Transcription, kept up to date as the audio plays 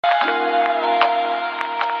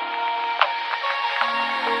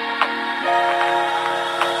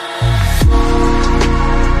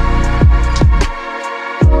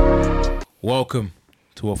Welcome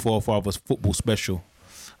to a Forefathers football special.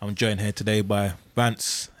 I'm joined here today by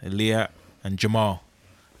Vance, Liat and Jamal.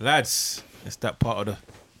 Lads, it's that part of the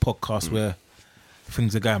podcast where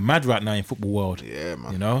things are going mad right now in football world. Yeah,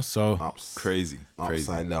 man. You know, so Crazy.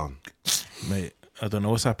 Upside down. mate, I don't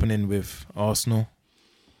know what's happening with Arsenal.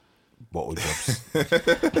 Bottle jobs.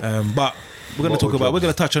 But we're gonna talk about we're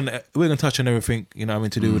gonna touch on everything, you know what I mean,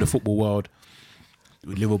 to do with the football world.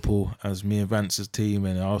 With Liverpool as me and Vance's team,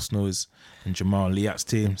 and Arsenal and Jamal Liat's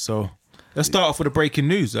team. So let's start off with the breaking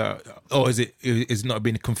news. Or is it not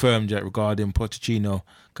been confirmed yet regarding Pochettino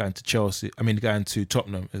going to Chelsea? I mean, going to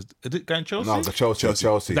Tottenham. Is it going to Chelsea? No, the Chelsea. Is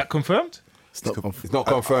that confirmed? It's not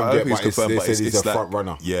confirmed yet, but they said he's a front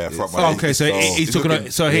runner. Yeah, front runner. Oh, okay, so he's talking.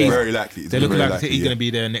 So he's very likely. They're looking like he's going to be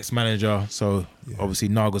their next manager. So obviously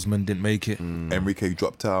Nagelsmann didn't make it. Enrique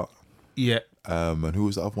dropped out. Yeah. And who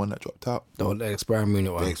was the other one that dropped out? The ex-Bayern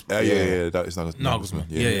Munich one. Yeah, that is Nagelsmann.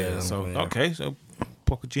 Yeah. So okay, so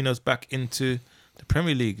Pochettino's back into the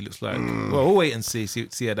Premier League. It looks like. Well, we'll wait and see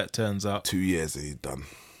how that turns out. 2 years he's done.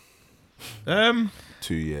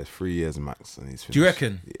 2 years, 3 years max, and he's finished. Do you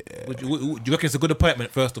reckon? Yeah. Do you reckon it's a good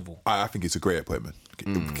appointment? First of all, I think it's a great appointment,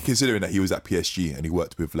 considering that he was at PSG and he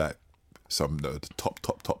worked with like some the top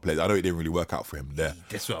players. I know it didn't really work out for him there.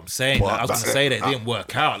 That's what I'm saying. Like, I was going to say that it didn't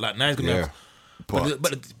work out. Like now he's going to.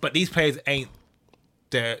 But these players ain't.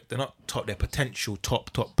 They're not top. They're potential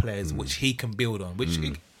top players, which he can build on. Which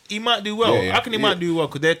he might do well. How can he might do well?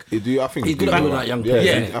 Because I think he's good at building that young players.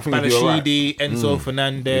 Yeah, I think he'll do all right. Enzo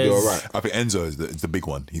Fernandez. He'll do all right. I think Enzo is the big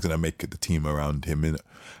one. He's going to make the team around him, innit?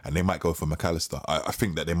 And they might go for McAllister. I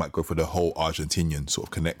think that they might go for the whole Argentinian sort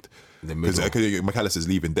of connect. Because McAllister's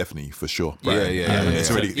leaving definitely for sure. Right? Yeah. It's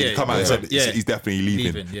already come out and said he's definitely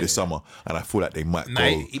leaving this summer, and I feel like they might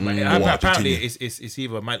go. Apparently, it's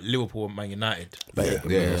either Liverpool or Man United. But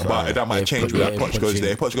that might change. When Poch goes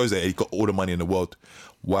there, Poch goes there. He got all the money in the world.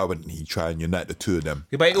 Why wouldn't he try and unite the two of them?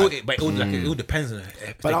 Yeah, but it all depends on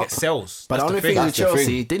if they get sales. But the only thing with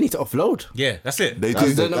Chelsea, they need to offload. Yeah, that's it. They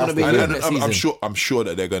do. They're not going to be good next season. I'm sure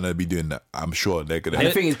that they're going to be doing that. I'm sure they're going to. And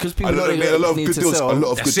the thing is, because people don't a lot of good deals. A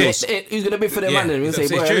lot of good deals. Who's going to bid for their man? And say,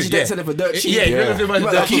 boy, I should sell it for dirt cheap. Yeah, you're going to bid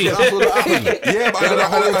for dirt cheap. That's what happened. Yeah, but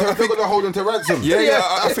they're going to hold him to ransom. Yeah.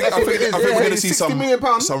 I think we're going to see some really good.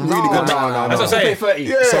 That's what I'm saying.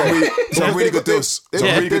 Some really good deals. Some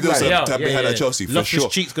really good deals to be had at Chelsea for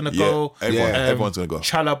sure. Loftus-Cheek's going to go. Everyone's going to go.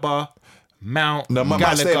 Chalobah, Mount, Mount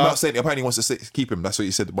Gallagher. saying apparently he wants to keep him. That's what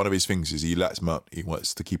he said. One of his things is he likes Mount. He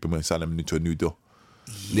wants to keep him and sign him into a new deal.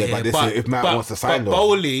 But if Matt wants to sign though,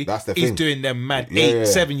 Bowley, that's the he's thing. doing them mad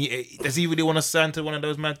 7 year. Does he really want to sign to one of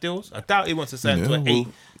those mad deals? I doubt he wants to sign to an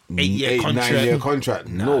 8-year contract. 9-year contract.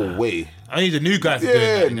 No way. I need a new guy to do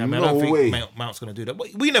that. I don't think way. Mount's going to do that.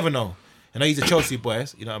 But we never know. You know, he's a Chelsea boy.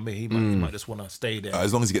 You know what I mean? He might just want to stay there.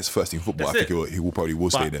 As long as he gets first team football, That's I think he will probably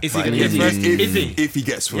stay there. Is he going to get first? If he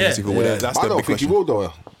gets first team football, that's I the don't big think he question. will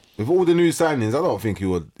though. With all the new signings, I don't think he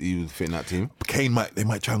would fit in that team. They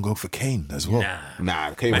might try and go for Kane as well.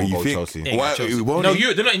 Nah, Kane won't go think? Chelsea. Why? No,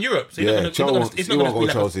 they're not in Europe. So Yeah, he's not going to go be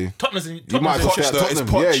Chelsea. like Tottenham's in You might as well stay at Poch,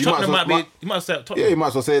 Tottenham. Yeah, Tottenham might be. You might say Tottenham. Yeah, you might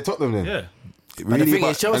as well stay at Tottenham then. Yeah. But the thing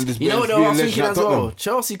is, Chelsea, you know what I was thinking as well? Tottenham.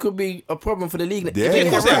 Chelsea could be a problem for the league. Yeah,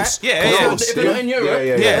 If they're not in Europe,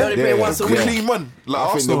 they're only playing once a week. Clean one, like I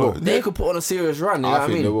think Arsenal. They could put on a serious run. You know I what I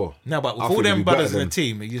think mean? they will. No, but with I all think them they'll be brothers in better the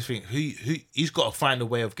team, you just think he's got to find a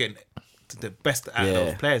way of getting the best out of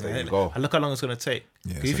those players. There you go. And look how long it's going to take.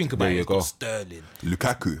 Yeah, You think about there it, you you've go. got Sterling,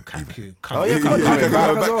 Lukaku. come yeah, back. coming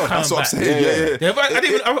back. That's what I'm saying. Yeah, but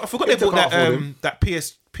I forgot they bought can't afford him. that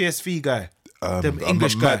PSV guy, the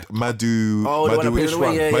English guy. Madu. Oh, the one that plays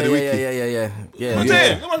away. Yeah. I'm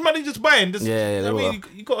saying, how much money you just buying? Yeah, I mean,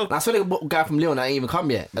 you got to. That's why they got a guy from Lyon that ain't even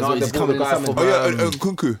come yet. That's No, why he's they bought coming the in guy summer.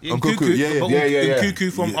 from- Nkunku. Nkunku. Yeah.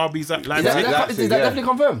 Nkunku from RB's Is that definitely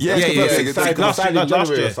confirmed? Yeah. Last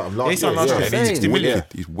year. He signed last year. Saying. 60 million.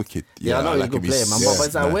 He's wicked. Yeah, I know he's a good player, man. But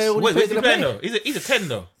it's like, where would Wait, he where's he play playing to though? play? He's a 10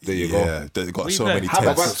 though. There you go. They've got so many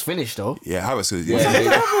Havertz tens. is finished though. Yeah, Havertz. No,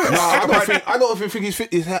 I don't think he's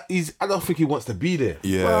fit. I don't think he wants to be there.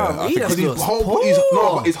 Yeah. He Because looks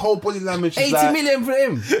but his whole body language is 80 like, million for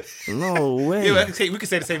him. No way. Yeah, we can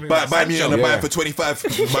say the same thing. Buy me Sancho. and buy him for 25.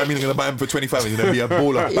 Buy me and buy him for 25 and you're going to be a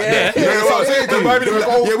baller. Yeah. that's what I'm saying, dude.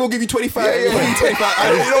 Yeah, we'll give you 25. Yeah. We'll give you 25.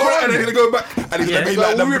 And then you're going to go back. And he's gonna be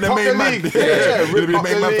like the main man.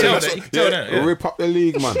 Rip up the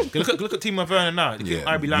league, man. Look at Timo Werner now.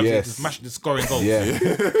 RB Leipzig just mashing, just scoring goals. Yeah.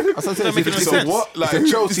 Doesn't make any sense. What? Like It's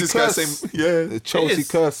a Chelsea this guy's curse. saying, The Chelsea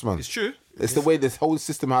curse, man. It's true. It's the way this whole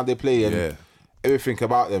system how they play and everything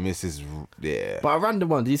about them is But a random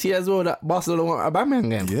one. Do you see as well that Barcelona want Aubameyang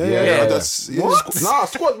again? Yeah. That's Nah,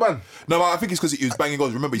 squad, man. No, but I think it's because he was banging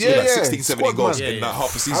goals. Remember, he scored like 16, 17 goals man. in that half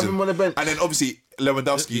a Have season. him on the bench. And then obviously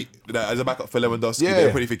Lewandowski, as a backup for Lewandowski, Yeah. they're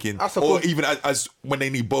probably thinking, That's a or good- even as when they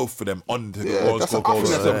need both for them on to Yeah, go and that's score I think goals.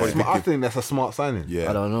 that's they're a probably smart- I thinking, think that's a smart signing. yeah.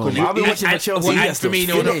 I don't know. Could I've been watching the Chelsea. And Yes,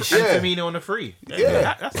 Firmino on the free.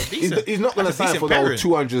 That's a decent. He's not going to that's a sign decent for the pairing. old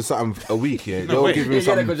 200 something a week. Yeah, they'll way. give him Yeah,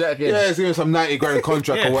 some. they'll go jack, yeah. Yeah, he's giving some 90 grand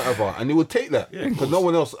contract Yeah. or whatever, and he would take that because no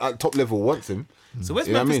one else at top level wants him. So where's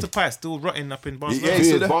You know what I Memphis mean? Depay still rotting up in Barcelona? Yeah, He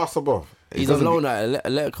so is that- Barca, bro. He's on loan at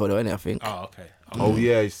Atletico though, isn't he, I think? Oh, okay. Oh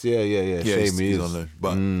yeah, yeah. Yeah, Shame he he's is. on loan.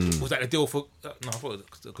 But Was that the deal for? No, I thought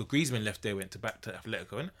because Griezmann left there, went back to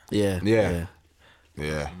Atletico, innit? Yeah.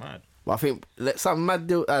 Mad. But I think some mad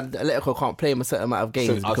deal. Atletico can't play him a certain amount of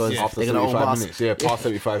games because after they're gonna own 75 Barca. minutes. Yeah, past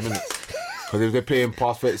 75 minutes. Because if they're playing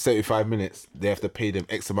past 75 minutes, they have to pay them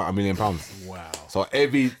X amount of £1 million. Wow. So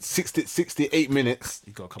every 68 minutes,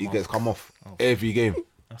 You gotta come he off. gets come off every game.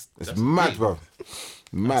 It's mad, bro.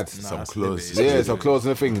 Mad. Some close. Yeah, so closing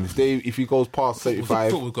the thing. If he goes past I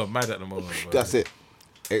 75, thought we got mad at the moment. Bro. that's it.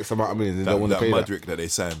 X amount of millions. They don't want to that pay that. Mudryk that they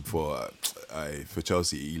signed for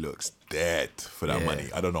Chelsea, he looks dead for that money.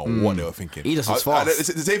 I don't know what they were thinking. He just was I- fast.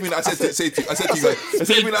 It's the same thing I said to you guys. The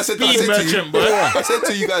same thing I said to Speed you. merchant, boy. I said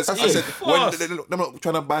to you guys. I said fast. when they're not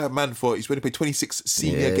trying to buy a man for he's ready to play 26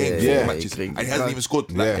 senior games yeah. matches, Yeah. and he hasn't even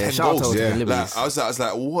scored like Yeah. 10 shout out goals. to Yeah. the Liberties. Like, I was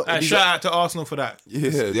like, what? And shout out to Arsenal for that. Yeah,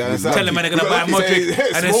 exactly. Tell them man they're gonna buy We got lucky,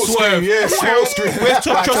 Modric and then smoke swerve. screen, yeah, smoke screen. Where's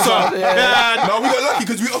Trossard? Yeah. No, we got lucky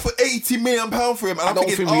because we offered £80 million for him, and I'm don't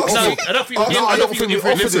thinking, think we Arsenal. I don't think we Arsenal- I don't think we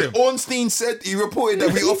offered it. him. Ornstein said he reported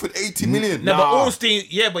that we offered 80 million. No, but Ornstein,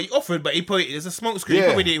 but he offered, but he put it as a smoke screen. Yeah. He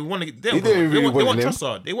probably didn't want to. They didn't really want want him.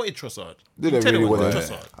 Trossard. They wanted Trossard. They didn't Tell really them want what him.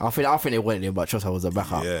 Trossard. I think they wanted him, but Trossard was a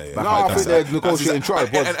backup. Yeah, yeah. Backup. No, I think they're That's negotiating trial.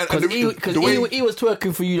 Because he was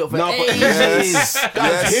twerking for you lot for No, but ages.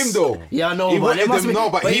 that's him though. Yeah, I know, He but wanted it must them- be, no,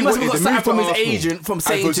 but he he must have wanted got to something move from to his Arsenal. agent from And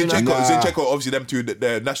saying to him, Zinchenko, obviously them two,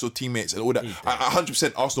 their national teammates and all that.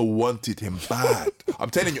 100% Arsenal wanted him bad. I'm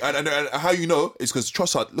telling you, and how you know is because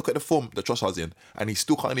Trossard. Look at the form that Trossard's in, and he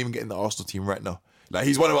still can't even get in the Arsenal team right now. Like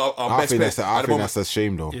he's one of our I best think players. I think that's a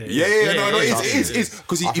shame though. Yeah, no, it's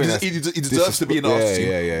because he deserves to be in the Arsenal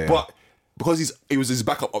team. Yeah. But because he was his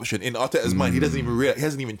backup option in Arteta's mind, he doesn't even realize, he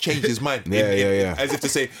hasn't even changed his mind. Yeah. As if to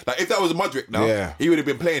say, like if that was Mudryk now, he would have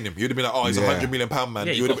been playing him. He would have been like, oh, he's Yeah. £100 million man.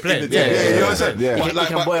 Yeah, he you would have got been in the played. team. Yeah, You know what I'm saying? yeah. But,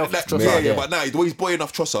 He can boy off Trossard, yeah. But now the way he's boying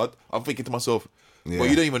off Trossard, I'm thinking to myself, Yeah. well,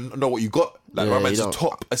 you don't even know what you got. Like Yeah, my man's you a don't.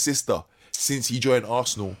 top assister since he joined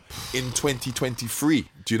Arsenal in 2023.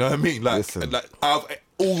 Do you know what I mean? Like Listen. out of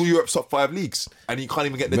all Europe's top 5 leagues, and he can't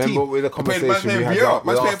even get the Remember team. with the Man's conversation playing we had Vieira.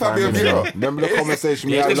 Man's playing last time, Fabio Vieira. Remember the conversation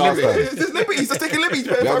we had last time? There's liberties. He's just taking liberties.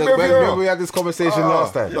 Playing Remember Fabio Vieira. we had this conversation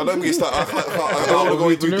last time? No, don't get started. I don't want to go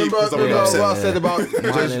in too deep because I'm Remember what I upset. said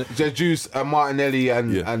about Jesus and Martinelli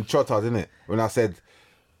and Trossard, innit? When I said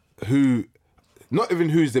not even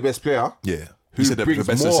who's the best player. Yeah. Who You said the brings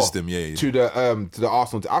best more system, yeah. to the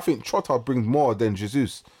Arsenal team. I think Trossard brings more than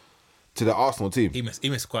Jesus to the Arsenal team. He missed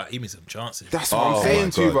some chances. That's what I'm saying my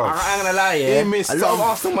to you, God. bro. I ain't gonna lie, yeah. He missed A lot of some-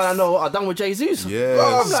 Arsenal man I know are done with Jesus.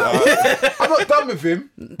 Yeah. I'm not done with him.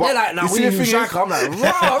 But They're like, nah, you we see need the a thing striker. I'm like, raw,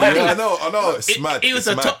 Yeah, really? I know. It's mad. He was It's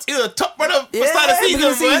a mad. top runner for Yeah, start of the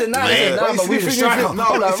beginning season, season, now man. he said, Yeah. nah, but we need a striker. No,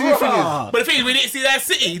 I'm like, you see the thing is- raw. But the thing is, we didn't see that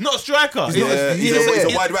City. He's not a striker. Yeah, he's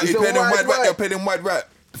a wide right. He's He a played him wide wide right. right. They played him wide right.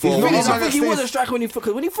 He's really I think he stays- was a striker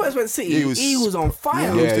because when he first went City, He was on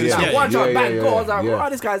fire. Yeah, Like, yeah. one shot, Yeah, bang, yeah, goal. I was like, yeah. wow,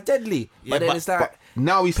 this guy's deadly. But then but- it's like,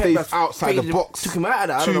 Now he Pep stays has outside the faded him- box took him out of that.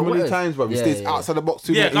 I don't too know what many it is. times, bro. He Yeah, stays yeah. outside the box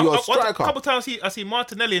too Yeah, many. He was a a striker. couple times I see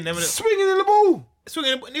Martinelli and them Swinging in the ball.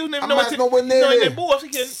 swinging. He was never And man's nowhere near their there. ball. I was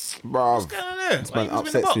thinking, Bro, what's going on there? this Why man he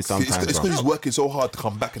was in the upsets box? me It's sometimes, because bro. he's working so hard to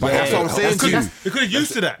come back. And That's what I'm saying to you. Because he's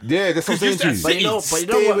used to that. Yeah, that's what I'm saying to you. But you know Stay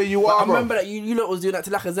what? where you But are, I bro. remember that you lot was doing that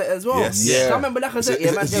to Lacazette as well. Yes. Yeah. I remember Lacazette.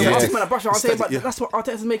 Yeah, man. Yeah. Last man, I brush. I'm saying, but Yeah. that's what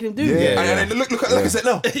Arteta's making him do. Yeah. And then look at Lacazette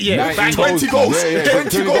now. Yeah, 90 bang. 20 goals. Yeah,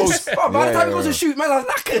 20 goals. Bro, by the time he Yeah, goes to shoot, man, I was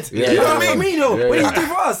knackered. Yeah, You know yeah, what I mean? yeah, What did yeah. he do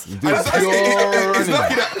for us? And Pure it's running.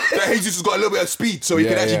 lucky that Jesus has got a little bit of speed so he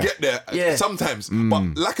can Yeah, actually yeah. get there Yeah. sometimes. But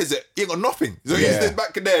Lacazette, he ain't got nothing. So he's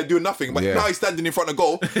back there doing nothing. But now he's standing in front of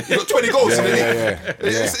goal. He's got 20 goals.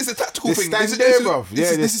 It's a tactical thing. Stand there, bro.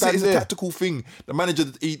 This is a tactical thing. The manager,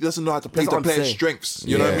 he doesn't know how to play to players' strengths.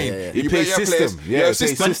 You know what I mean? He plays system.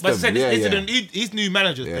 These new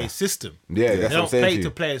managers play system. Yeah, they don't play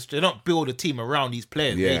to players. They don't build a team around these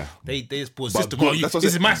players. Yeah. They just put a system. This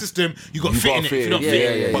is my system. You got to fit in it. If you don't fit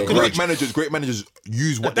in it. But great managers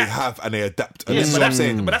use what they have and they adapt.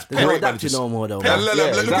 And but that's great managers. No more though.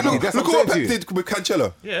 Look at what Pep did with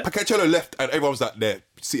Cancelo. Cancelo left and everyone was like, there,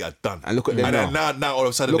 City are done. And look at them now all of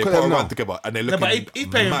a sudden they put around together and they're looking. But he's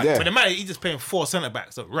playing. But the man, he's just playing 4 centre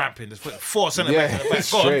backs, ramping. Just putting 4 centre backs at the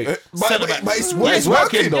back. But it's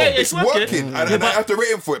working though. It's working. And I have to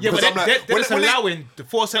rate him for it because I'm like, they're just allowing the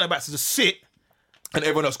 4 centre backs to just sit. And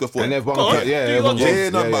everyone else go forward. And everyone, but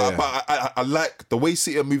I like the way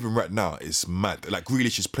City are moving right now. It's mad. Like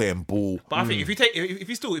Grealish is playing ball. But I think if you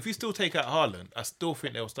still take out Haaland, I still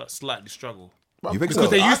think they'll start slightly struggle. You think so?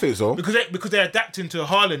 I think so. Because they're adapting to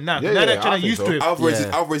Haaland now. Now they're trying to used to him. Alvarez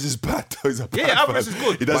is bad. Alvarez is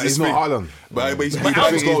good. But he's not Haaland. But he's not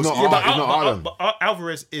Haaland. But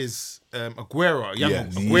Alvarez is Aguero. Young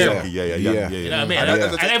Aguero. Yeah. You know what I mean?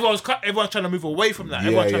 And everyone's trying to move away from that.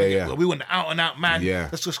 Everyone's trying to we want the out and out man.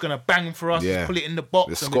 That's just gonna bang for us. Just pull it in the box.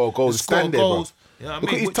 The score goals. You know what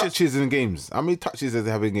Look at his touches in games. How many touches does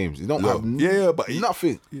he have in games? He don't have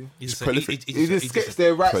nothing. He's prolific. He just gets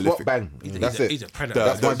there right spot, bang. That's it. He's a predator.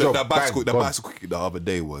 That's my job. That bicycle kick the other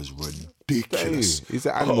day was ridiculous. He's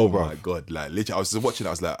an animal, bro. Oh my God. Like literally, I was just watching it,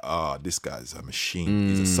 I was like, this guy's a machine.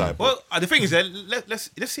 He's a cyborg. Well, the thing is,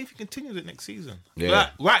 let's see if he continues it next season.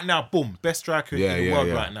 Right now, boom, best striker in the world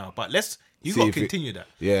right now. But you got to continue that.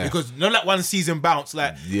 Yeah. Because not like one season bounce,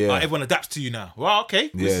 everyone adapts to you now. Well, okay.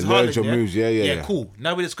 This is Haaland, moves. Yeah, cool.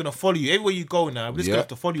 Now we're just going to follow you. Everywhere you go now, we're just going to have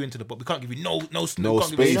to follow you into the box. We can't give you no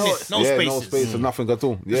space. No space or nothing at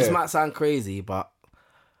all. This might sound crazy, but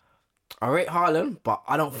I rate Haaland, but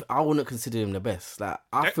I wouldn't consider him the best. Like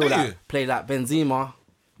I feel like play like Benzema.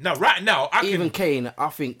 No, right now, Kane, I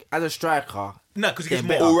think as a striker. No, because he gets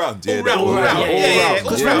more all round.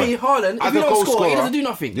 Because for me, Haaland, if you don't score, he doesn't do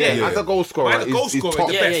nothing. As a goal scorer, he's top.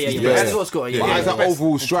 As a goal scorer, but as an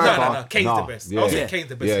overall striker, no, Kane's the best. I would say Kane's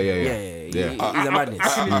the best. He's a madness.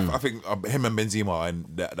 I think him and Benzema are in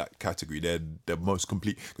that category. They're the most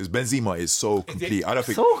complete because Benzema is so complete. I don't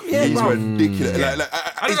think he's ridiculous.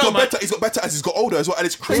 He's got better as he's got older as well, and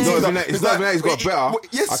it's crazy. It's not even that he's got better.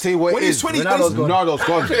 I'll tell you what it is. Ronaldo's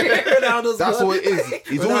gone. That's what it is.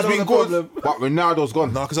 He's always been good, but Ronaldo's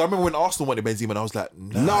gone. No, because I remember when Arsenal wanted Benzema, and I was like,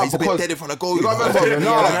 nah, he's a bit dead in front of goal.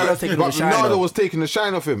 Ronaldo was taking the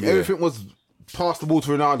shine off him. Everything was pass the ball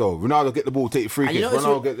to Ronaldo. Ronaldo get the ball, take free kicks.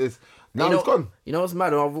 Ronaldo get this. Now he's gone. You know what's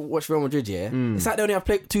mad? I've watched Real Madrid, It's like they only have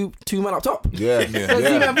played two men up top. Everyone. No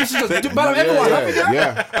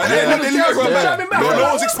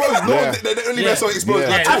one's exposed. They're only so exposed.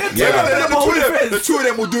 The two of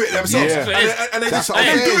them will do it themselves. And they do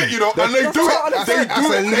it, you know. And they do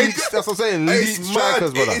it. That's what I'm saying. Elite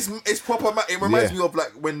strikers, brother. It's proper. It reminds me of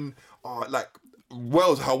like when, how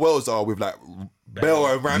Wales are with like Bell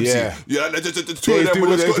and Ramsey. The two of them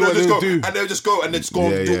will just go, and they'll just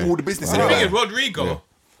go and do all the business. And I think Rodrigo.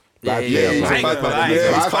 He's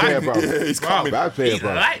coming. Bad player,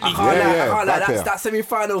 bro. I can't lie. That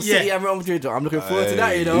semi-final City and Real Madrid. I'm looking forward to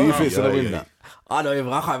that, you know. You think so? Win that? I can't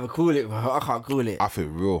even call it, bro. I can't call it. I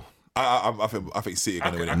think real. I think City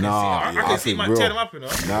are gonna win it. I can see might tear them up, you know.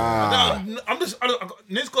 I'm just.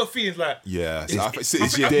 Nick's got feelings like. Yeah, I think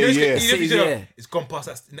City's it's gone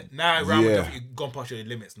past that. Now, round you've gone past your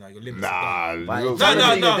limits. Now your limits. No.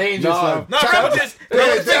 That's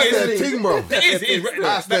their thing, bro.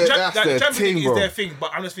 That's their thing, bro. Is their thing,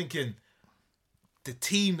 but I'm just thinking, the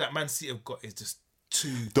team that Man City have got is just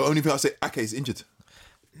too. The only thing I say, Ake is injured.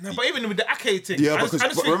 No, but even with the Ake thing, but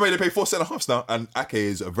remember they pay 4 centre-halves now, and Ake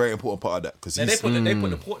is a very important part of that because they put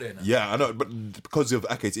the port there now. Yeah, I know, but because of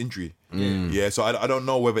Ake's injury, so I don't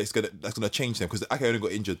know whether that's gonna change them because Ake only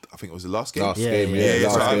got injured. I think it was the last game.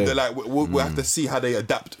 We'll have to see how they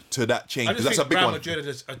adapt to that change because that's a big one.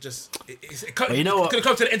 You know what? Could have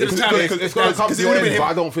come to the end of the time. It's gonna come to the end, but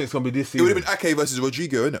I don't think it's gonna be this season. It would have been Ake versus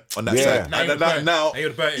Rodrigo, innit? On that side. Now, but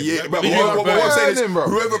what I'm saying is,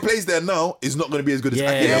 whoever plays there now is not gonna be as good as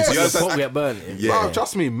Ake.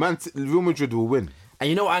 Trust me, man. Real Madrid will win. And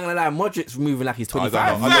you know what? I'm gonna lie, Modric's moving like he's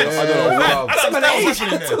 25. I don't know. I've seen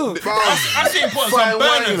him put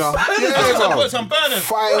some burners.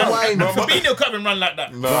 Fine wine. Fabinho can't even run like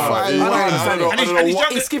that. Fine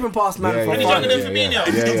wine. He's skipping past man. And he's younger than Fabinho.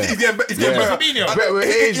 He's getting better. Fabinho. With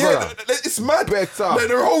age, brother. It's mad. Better. Like,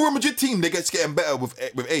 the whole Real Madrid team, they getting better with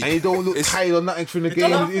age. And he don't look tired or nothing from the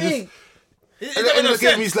game. At the end of the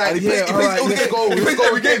game, he's like, all right, let's go. He plays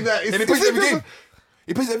every game. And he plays every game.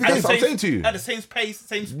 He plays every game. That's what I'm saying to you. At the same pace,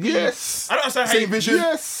 same speed. Yes. I don't understand how Same vision.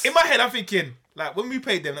 Yes. In my head, I'm thinking, like, when we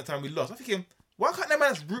played them that time we lost, I'm thinking, why can't that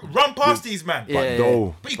man run past these man? Yeah.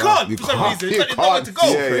 No. But he can't for some reason. It's like there's nowhere to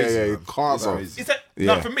go. Yeah, you can't. It's like,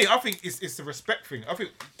 no, for me, I think it's the respect thing. I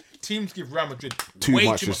think teams give Real Madrid way too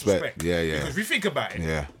much respect. Yeah. Because if you think about it,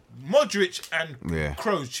 Yeah. Modric and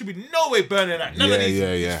Kroos should be no way burning that. None of these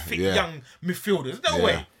thick young midfielders. No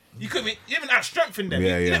way. You haven't out-strengthened them.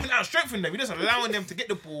 You haven't out-strengthened them. You're just allowing them to get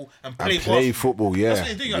the ball and play football. Yeah. That's what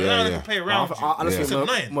you're doing. You're allowing them to play around. Honestly, It's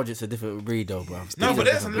annoying. Modric's a different breed, though, bro. No, but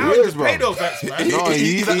that's allowing to play those backs, man. No,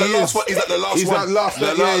 he's like the last one. He's like the last He's one. that last,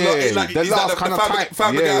 the last kind of type.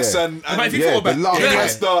 Fabregas and But if you thought about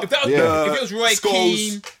Iniesta, if it was Roy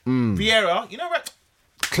Keane, Vieira, you know what?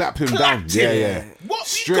 Clap him down. Yeah. What?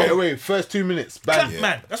 Straight away, first 2 minutes, bang. Clap,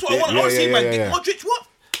 man. That's what I want to see, man. Modric, what?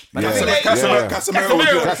 Casemiro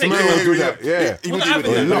will do that. Yeah. He would do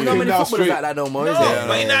that. Not many footballers like that no more, is No, there?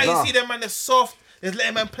 but now you see them, man, they're soft. They're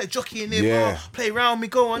letting man play jockey in there, play around me,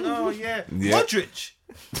 go on. Oh, yeah. Modric.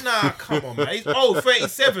 Nah, come on, man. He's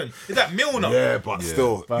 37. Is that Milner? Yeah, but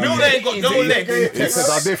still. Milner ain't got no legs. Techniques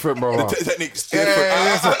are different, bro. The technique's different.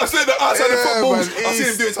 I said that outside the football, I see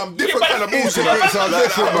him doing some different kind of bullshit. Techniques are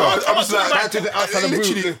different, bro. I'm just like, outside the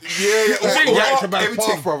literally, boot.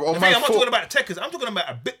 everything. I'm I'm not talking about techers. I'm talking about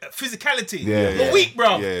a bit of physicality. Yeah. You're weak,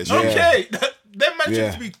 bro. Yeah, okay. Them man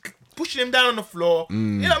should be pushing him down on the floor. You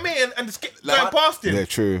know what I mean? And just going past him. Yeah,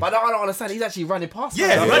 true. But I don't understand. He's actually running past.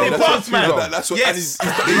 Yeah, running past, man. That's what. Yes,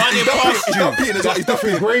 running past you. He's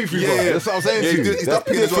dumping gravy, bro. That's what I'm saying to you. He's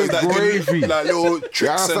dumping as well. Gravy. Like little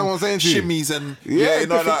tricks and shimmies and he's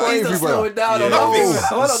not slowing down on nothing.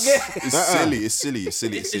 I don't get it. It's silly. It's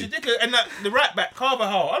ridiculous. And the right back,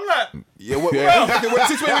 Carvajal, I'm like,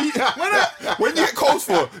 when you get calls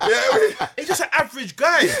for, he's just an average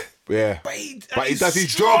guy. Yeah. But he does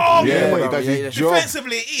his job. Yeah, but he does his job.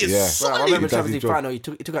 Defensively, he is solid. I remember Champions League final. He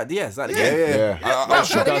took out Diaz. That He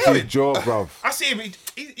does his job, bro. I see him.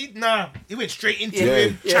 He went straight into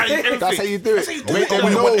him. Challenged everything. That's how you do it. Make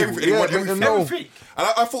them know. Everything. And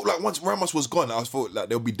I thought like once Ramos was gone, I thought like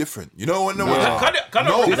they'll be different. You know? This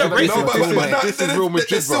is Real Madrid,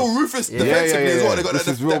 they're still ruthless defensively as well. They got this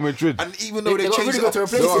is Real Madrid. And even though they got changed really it to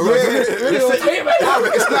up, replace him.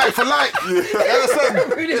 It's like for like.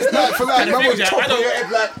 It's like for like. Man was chopping your head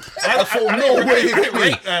like. I thought no way he hit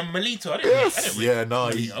me. Melito. I didn't rate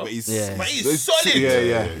but he's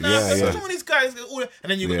solid. Some of these guys, and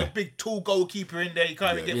then you got the big tall goalkeeper in there. You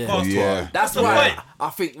can't even get past him. That's why I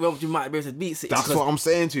think Real Madrid might be able to beat City. That's what I'm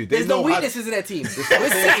saying to you. There's no weaknesses in their team.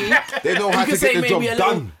 They know how to get the job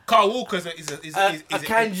done. Carl Walker's is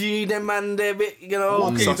Kanji, them man, they're a bit, you know.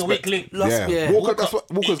 Walker's a weak link. Walker, that's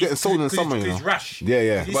what Walker's getting sold in the summer, you know. He's rash.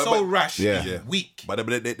 Yeah. He's so rash. He's weak. But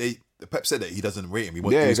Pep said that he doesn't rate him. He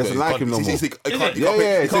doesn't like him no more. He can't play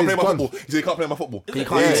my football. He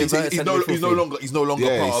said he can't play my football. He's no longer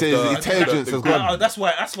part of the intelligence has gone. That's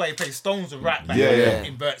why he plays Stones and right back.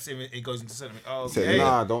 Inverts him. He goes into centre.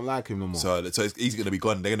 I don't like him no more. So he's gonna be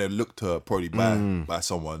gone. They're gonna look to probably buy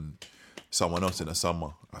someone else in the summer.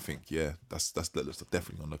 I think that's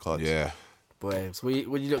definitely on the cards. Yeah. Boy, so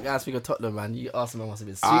when you look at speak of Tottenham, man, you Arsenal must have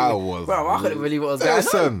been sweet. I was. Bro, I couldn't believe what was going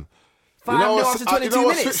on. 5-0 after 22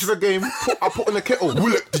 minutes. Switch the game. I put in the kettle.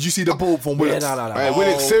 Willock, did you see the ball from Willock? Yeah, no. Hey,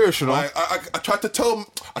 Willock's serious, you know. I tried to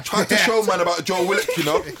show man about Joe Willock, you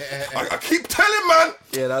know. I keep telling man.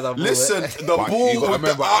 Yeah, that's a ball. Listen, the ball with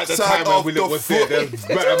the outside of the foot. Or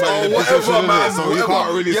whatever, man. So you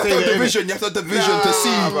can't really say that. You have to have division to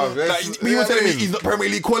see. Like, you were telling me he's not Premier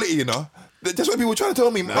League quality, you know. That's what people were trying to tell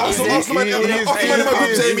me. Nah,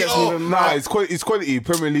 it's quality,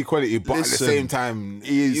 Premier League quality, but at the same time,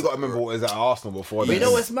 you got to remember what was at Arsenal before. But you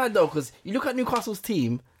know what's mad though, because you look at Newcastle's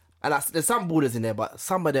team, and there's some borders in there, but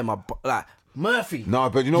some of them are like Murphy. No,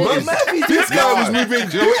 but you know what? This guy was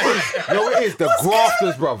moving. You know what it is? The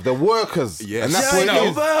grafters, bruv. The workers. Yes. And that's what it is.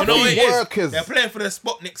 You know what it is? Workers. They're playing for the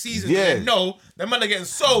spot next season. Yeah. No, them man are getting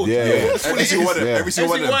sold. Yeah. Every single one of them. Every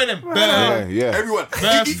single one of them. Everyone.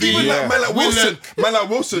 Even man like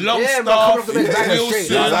Wilson. Longstaff.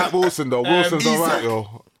 Wilson. I like Wilson though. Wilson's alright,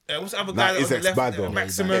 yo. What's the other guy that was left? Bad, though.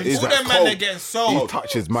 Maximum. All them man are getting sold. His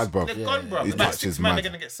touch is mad, bro. They're gone, bro. His touch is man mad. are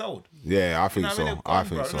going to get sold. Yeah, I think so. I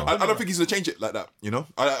think so. I don't think he's going to change it like that, you know?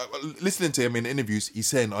 Listening to him in interviews, he's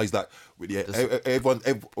saying, he's like, everyone,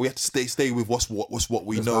 we have to stay with what's what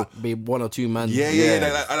we know. Be one or two man. Yeah.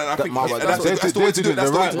 I think that's the way to do it.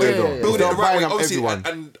 That's the way to do it. Build it the right way. Obviously,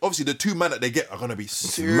 and obviously the two men that they get are going to be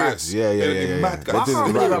serious. Yeah. Mad guys. I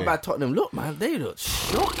can't believe how bad Tottenham look, man. They look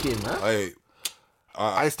shocking, man.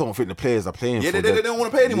 I just don't think the players are playing. Yeah, they don't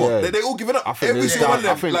want to pay anymore. Yeah. They all giving up. I think Every single one of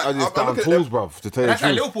them. I think Like, it's down tools, bruv. To tell you the That's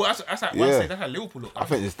like truth. Liverpool. That's like one Yeah. side. That's like Liverpool look. I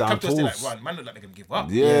think it's down Capitals say, tools. like, man look like they're gonna give up.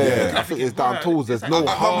 Yeah, I think it's down tools. There's no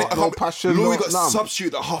heart, no passion. Louis no, got nah.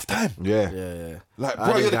 substitute at half time. Yeah. Like,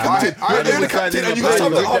 bro, you're the captain. I You're the captain and you got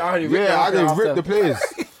subbed at half. I didn't rip the players.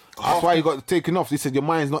 That's why you got taken off. He said your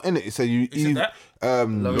mind's not in it. He said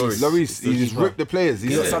Lloris, he just ripped the players. He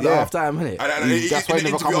got subbed at half time, innit? And That's why in he the never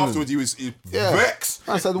interview come on. afterwards, he was vexed.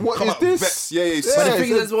 I said, what Come is out this? vexed. Yeah, But the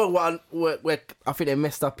thing is as well, where I think they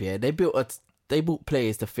messed up here, they bought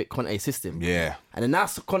players to fit Conte's system. Yeah. And then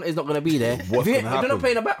that's Conte's not going to be there. What's if gonna they're not happen?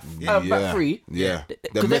 playing a back three, Yeah. They're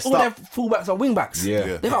because messed all their up. fullbacks are wing backs.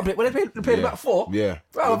 Yeah. They can't play. When they play the back four, Yeah.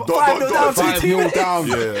 bro, Don't- 5-0 don't- down, don't- 2 minutes. down.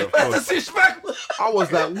 Yeah, of That's a course. switchback. I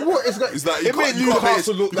was like, what is that? It's like, It made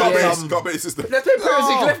Newcastle look like you can't bet his system. Let's play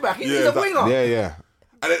Perisic left back. He's Yeah, a that- winger. Yeah.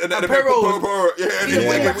 And then Perrault. yeah, and He's a then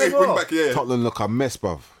wing back as well. wing back, yeah. Tottenham look a mess,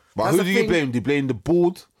 bruv. But That's who the do you thing. blame? Do you blame the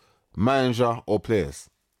board, manager, or players?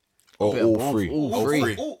 Or Bit of all both. three? All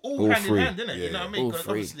three. All hand three. in hand, innit? You know what I mean? All 'Cause three.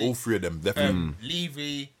 obviously, All three of them, definitely.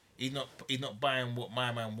 Levy, he's not buying what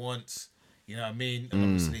my man wants. You know what I mean? And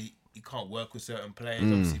obviously, he can't work with certain players.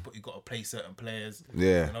 Obviously, but you got to play certain players.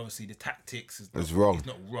 Yeah. And obviously, the tactics is It's wrong. It's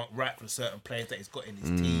not right for certain players that he's got in his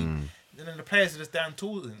team. And then the players are just down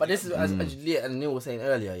tools. But this is, as Leah and Neil was saying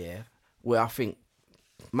earlier, yeah, where I think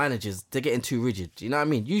managers, they're getting too rigid. You know what I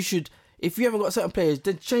mean? You should, if you haven't got certain players,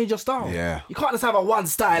 then change your style. Yeah. You can't just have a one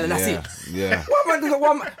style and that's it. Yeah. What man does a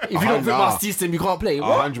one? If you don't fit my system, you can't play.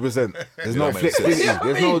 What? 100%. There's no that makes flexibility. sense.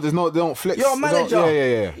 There's no, they don't flex. You're a They don't- manager.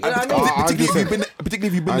 Yeah. You know what I mean? Particularly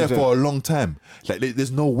if you've been there for a long time, like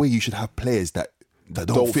there's no way you should have players that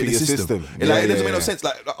don't fit the your system. It doesn't make no sense.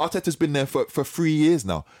 Like Arteta's been there for 3 years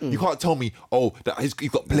now. You can't tell me, that he's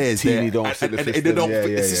got players Team, there he don't fit the and they system. don't Yeah, fit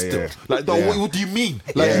the yeah, system. yeah. Like, Yeah. what do you mean?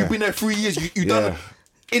 Like Yeah. you've been there 3 years. You've done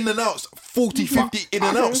in and outs, 40, 50 in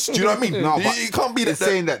and outs. Do you know what I mean? No, but it can't be that.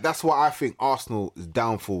 saying that's what I think Arsenal's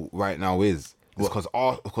downfall right now is. Because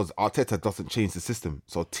Arteta doesn't change the system,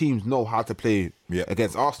 so teams know how to play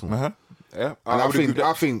against Arsenal. Yeah, And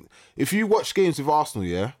I think if you watch games with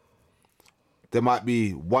Arsenal, there might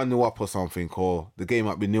be 1-0 up or something, or the game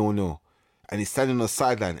might be 0-0, and he's standing on the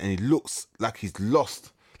sideline and he looks like he's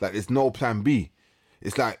lost, like there's no plan B.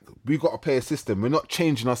 It's like, we got to play a system. We're not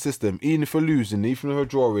changing our system, even if we're losing, even if we're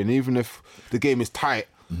drawing, even if the game is tight.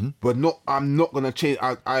 I'm not going to change.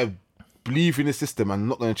 I believe in the system. I'm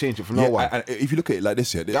not going to change it for no one. And if you look at it like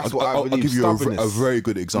this, That's what I I'll believe, give you a stubbornness. very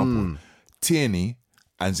good example. Tierney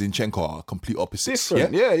and Zinchenko are complete opposites.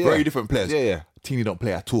 Different, yeah. Very different players. Yeah. Tierney don't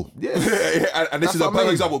play at all. Yeah. and this That's is a what I perfect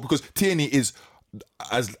mean. example because Tierney is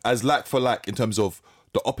as like for like in terms of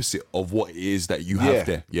the opposite of what it is that you have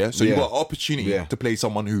there. Yeah. So you Yeah. got an opportunity to play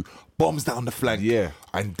someone who bombs down the flank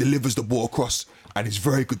and delivers the ball across and is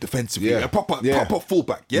very good defensively. Yeah. A proper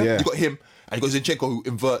fullback. Yeah? You got him. And you got Zinchenko who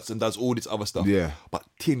inverts and does all this other stuff. Yeah. But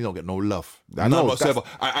Tierney don't get no love. I know, None whatsoever.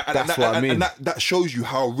 that's what I mean. And that shows you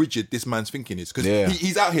how rigid this man's thinking is. Because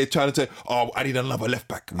he's out here trying to say, I need another left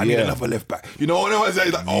back. I need another left back. You know what I'm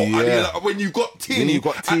saying? Like, when you got Tierney,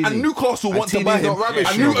 and Newcastle want to buy him.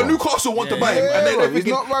 And Newcastle want to buy him. And they're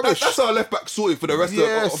thinking, not rubbish. that's our left back sorted for the rest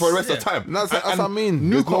of the time. That's what I mean.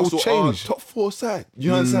 There's Newcastle no change. are top 4 side.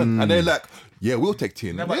 You understand? And they're like, we'll take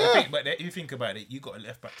Tierney. No, but if you think about it, you got a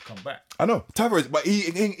left back to come back. I know Tavares, but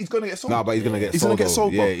he's gonna get sold. No, but he's gonna get He's sold. gonna get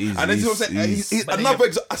sold, bro. Yeah, and this is what I'm saying. He's But another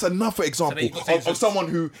then that's another example you've got to say of someone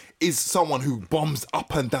who bombs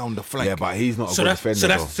up and down the flank. Yeah, but he's not a So good that's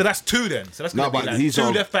defender. so that's two then. So that's No, gonna be but like he's two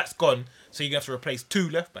on- left backs gone. So you're gonna have to replace 2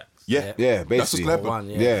 left backs. yeah, Yeah, That's basically. what's gonna happen.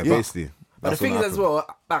 One, Yeah, basically. But the That's thing what is as happened.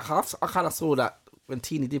 well, like I kind of saw that when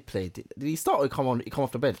Tierney did play, did he start or he come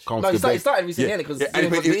off the bench? Come off No, the he bench. started recently because And he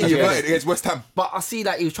inverted against West Ham. But I see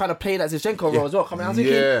that he was trying to play that Zinchenko role as well. Coming out, I was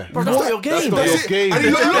thinking, Yeah. bro, that's not your game. not That's your it. game. And he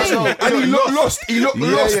looked That's lost. not- And he looked lost. He looked Yeah,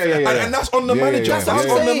 lost. yeah. And that's on the Yeah, manager. yeah, That's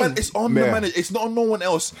yeah. on the Yeah. man. It's on the Yeah. manager. It's not on no one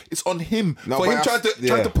else. It's on him. No, For but him trying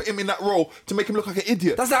yeah. to put him in that role to make him look like an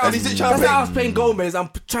idiot. That's how and he's trying to I was playing Gomez. I'm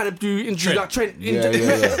trying to do injury Trent. like Trent. Yeah.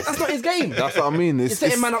 That's not his game. That's what I mean. He's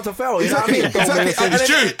setting man up to fail. You know what I Exactly, mean?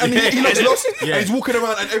 exactly. And he looks lost. Yeah. And he's walking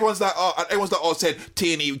around, and everyone's like, said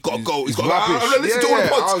Tierney got to go. He's got to rubbish. go. Listen to all the Yeah,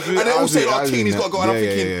 pods, and they all say, Tierney's got to go. And I'm Yeah,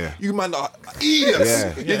 thinking, yeah. you man are idiots.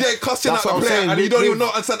 Yeah. You're there cussing That's out what the I'm player, saying. and you don't They- even know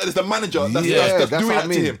understand that it's the manager that's that's doing what I that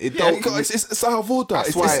mean. to him. It don't- It's how Voda.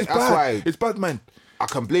 That's why- It's that's bad. why- It's bad, man. I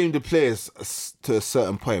can blame the players to a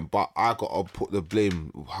certain point, but I got to put the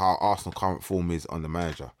blame how Arsenal current form is on the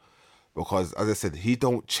manager, because as I said, he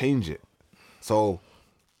don't change it. So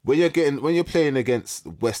when you're playing against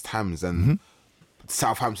West Hams and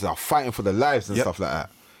Southampton are fighting for their lives and stuff like that,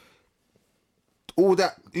 all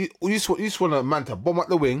that. You just want a man to bomb up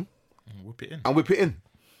the wing Whip it in. and whip it in.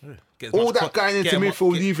 Get as All much that going into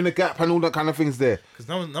midfield, Because leaving the gap and all that kind of things there.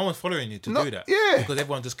 no one's following you to No, do that. yeah. Because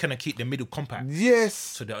everyone just kind of keep the middle compact. Yes.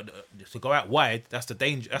 So to go out wide, that's the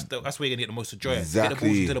danger. That's where you're gonna get the most joy. Get the Exactly.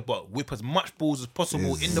 balls into the box. Whip as much balls as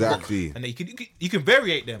possible in the box, Exactly. and then you can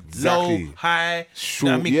variate them. Exactly. Low, high. You know what I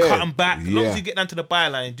Short, mean, yeah. cut them back. As long Yeah. as you get down to the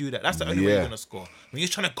byline and do that, that's the only way Yeah. you're gonna score. When you're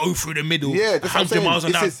trying to go through the middle, Yeah, that's what I'm 100 saying. miles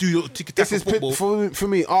an hour, This is- do your ticky This tackle is football. for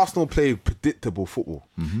me. Arsenal play predictable football.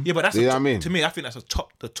 Yeah, but that's You know what I mean? to me. I think that's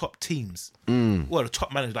the top teams. Well, the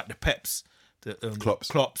top managers like the Peps, the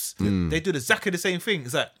Klopps. They do exactly the same thing.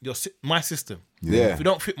 It's like my system. Yeah. If you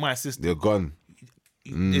don't fit my system, They're gone.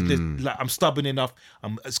 like I'm stubborn enough.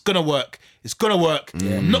 It's gonna work. It's gonna work.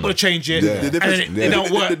 I'm not gonna change it. Yeah. And then it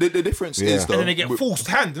don't work. The difference Yeah. is though, And then they get forced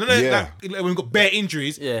hand. And Yeah. like when we got bare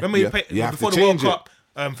injuries. Yeah. Remember You have before to the World change it. Cup.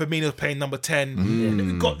 Firmino's playing number 10.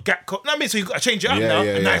 We got Gatco. I mean, so you got to change it up Yeah, now,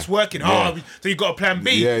 yeah, and now yeah. it's working. Yeah. So you got a plan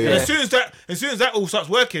B. Yeah, yeah. And as soon as that all starts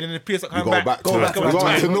working, and the players start You coming go back to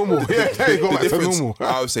time. normal. Yeah, you go the back to difference normal.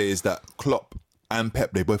 I would say is that Klopp and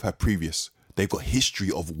Pep, they both have previous. They've got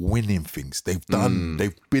history of winning things. They've done.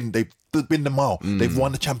 They've been the mile. They've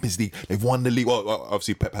won the Champions League. They've won the league. Well,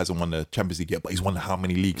 obviously Pep hasn't won the Champions League yet, but he's won how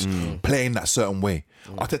many leagues? Playing that certain way.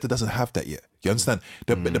 Arteta doesn't have that yet. You understand?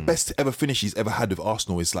 The best ever finish he's ever had with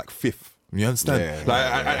Arsenal is like 5th. You understand?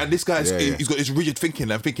 Yeah, and this guy's he's got this rigid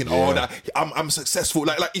thinking and thinking, oh, that I'm successful.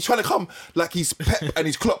 Like he's trying to come like he's Pep and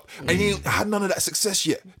he's Klopp, and he had none of that success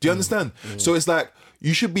yet. Do you understand? So it's like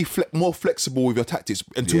you should be more flexible with your tactics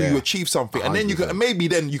until you achieve something, and then you can 100%. maybe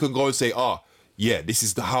then you can go and say, yeah, this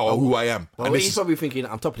is who I am. Well, And he's this is, probably thinking,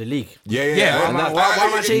 I'm top of the league. yeah. Why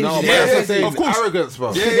am I changing No, it? but Yeah, that's what I'm yeah, saying. of course. Arrogance,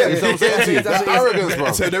 bro. Yeah. That's what I'm saying to you. That's arrogance,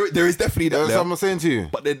 bro. So there is definitely that. That's there. what I'm saying to you.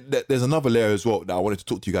 But then there's another layer as well that I wanted to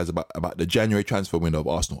talk to you guys about the January transfer window of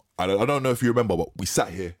Arsenal. I don't know if you remember, but we sat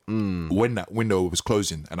here when that window was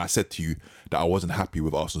closing, and I said to you that I wasn't happy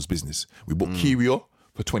with Arsenal's business. We bought Kiwior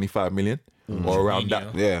for 25 million. Or around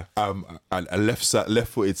that, Yeah. and a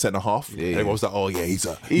left-footed centre half. Yeah. Everyone was like, "Oh yeah, he's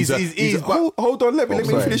He's hold on, let me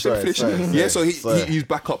finish. sorry. Yeah, so he's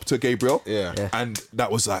back up to Gabriel. Yeah. Yeah. And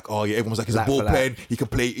that was like, oh yeah, everyone was like, he's a Like ball for like. playing. He can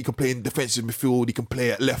play in defensive midfield. He can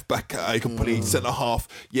play at left back. He can play centre half.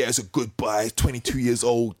 Yeah, it's a good buy. He's 22 years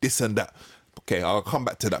old. This and that. Okay, I'll come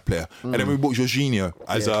back to that player. And then we bought Jorginho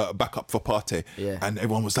as a backup for Partey. Yeah. And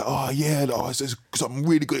everyone was like, oh yeah, it's some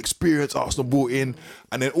really good experience Arsenal brought in.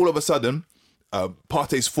 And then all of a sudden,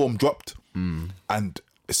 Partey's form dropped, and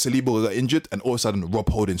Saliba got injured, and all of a sudden Rob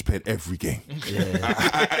Holding's played every game.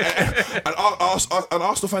 And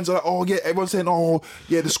Arsenal fans are like, oh yeah, everyone's saying, oh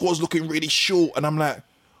yeah, the squad's looking really short, and I'm like,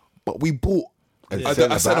 but we bought a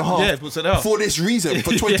centre half Yeah, but centre half. for this reason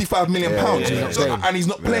for 25 million pounds, yeah. So, and he's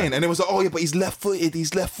not playing, and it was like, oh yeah, but he's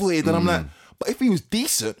left-footed, and I'm like, but if he was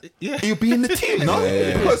decent, he'd be in the team, no?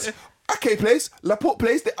 Because Ake plays, Laporte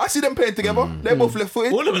plays. I see them playing together. They're both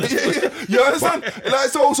left-footed. All of them. You understand? Like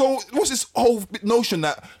so, what's this whole notion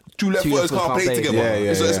that two left-footers can't play together? Yeah,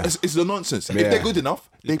 It's the nonsense. If Yeah. they're good enough,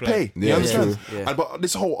 they play. You Yeah, understand? true. Yeah. And but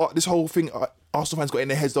this whole thing, Arsenal fans got in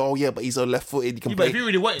their heads. Oh yeah, but he's a left-footed. He can But play. if he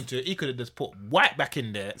really wanted to, he could have just put White back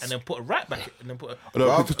in there and then put a right back and then put.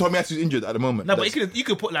 No, because Tommy Atsu's injured at the moment. No, but you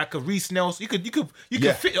could put like a Reece Nelson. You could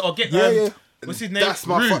Yeah. fit it or get Yeah. what's his name? That's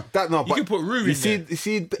my Rue. no. You But can put Rue in you see, there. you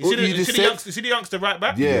see, You what you just said. you see the youngster right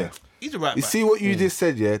back? Yeah. He's a right You back. see what you just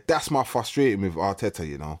said, yeah? That's my frustration with Arteta,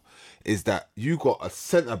 you know, is that you got a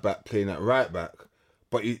centre back playing at right back,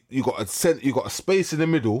 but you got a space in the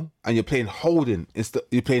middle, and you're playing holding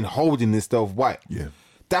instead of White. Yeah.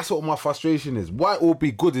 That's what my frustration is. White will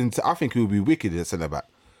be good I think he will be wicked at centre back,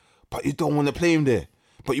 but you don't want to play him there.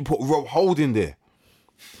 But you put Rob Holding there.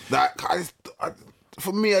 Like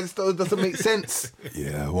for me, it doesn't make sense.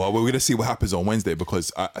 Yeah, well, we're going to see what happens on Wednesday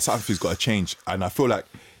because Southgate's got to change, and I feel like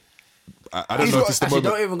I don't He's know got- if it's the Actually,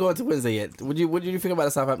 moment. don't even go into Wednesday yet. What do you think about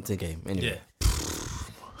the Southampton game? Anyway, Yeah.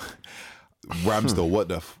 Ramsdale,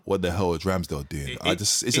 what the hell is Ramsdale doing?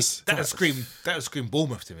 That would scream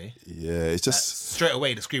Bournemouth to me. Yeah, it's just. Straight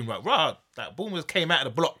away the scream like rah, that Bournemouth came out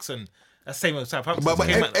of the blocks and that's the same with Southampton. But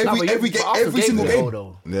Came out- every single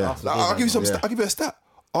game. Yeah. I'll give you I'll give you a stat.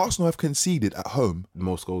 Arsenal have conceded at home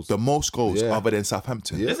Most goals. the most goals Yeah. other than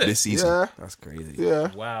Southampton Yeah. this season. Yeah. That's crazy. Yeah.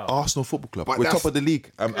 Wow. Arsenal Football Club. But We're that's- top of the league.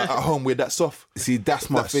 At home, we're that soft. See, that's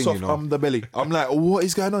my That thing, soft you know. underbelly. I'm like, what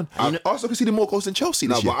is going on? Arsenal conceded more goals than Chelsea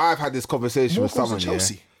No, this but year. I've had this conversation More with goals than someone,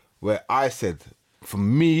 Chelsea. where I said, for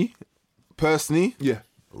me, personally, Yeah.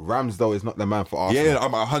 Ramsdale is not the man for Arsenal. Yeah,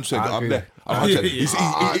 I'm 100%. I I'm agree. there. I'm 100%.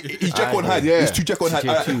 He's Jekyll and Hyde. Yeah. He's too Jekyll and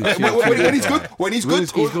Hyde. Two. When he's good, When he's good,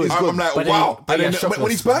 he's good. I'm like, But then wow. he- but And he then has shockers.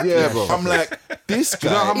 when he's bad, Yeah, bro. I'm like, This you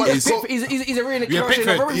know how guy much is. He's a really Yeah, encouraging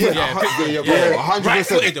of Pickford. everything. Yeah,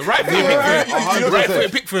 100%. Right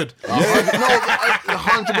footed Pickford. No,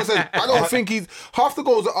 100%. I don't think he's half the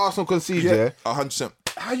goals that Arsenal concede. Yeah, 100%.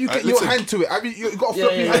 how you get your hand to it? Have you got a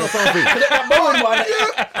floppy Yeah. hand or something?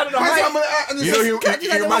 I don't know how. He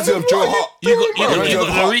reminds me of Joe Hart. You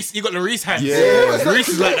got Lloris hands. Yeah. Lloris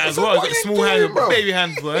is like that as well. He's got What are you small doing, hands, bro? baby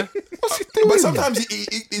hands, boy. What's he doing? But sometimes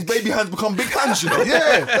his baby hands become big hands, you know.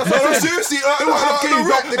 Yeah, that's No, what I'm saying. seriously. It was a game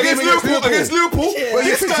back- the game Against Liverpool. Where you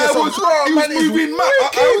This think guy to was yourself, he was man, he's moving mad.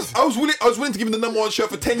 wicked. I was willing to give him the number 1 shirt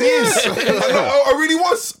for 10 years. I really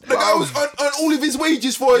was. The guy was on all of his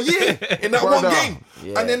wages for a year in that Brother. one game.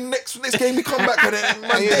 And then next game he come back and then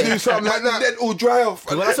man, you do something like that. Then all dry off.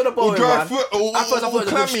 When I saw the all Bowen dry one, foot. All at first I thought it was a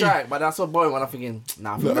good clammy. strike, but I saw Bowen one, I'm thinking,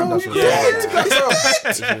 nah, No, that's you what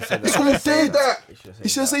can't. You couldn't say that. He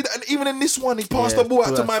should say that. And even in this one, he passed Yeah, the ball out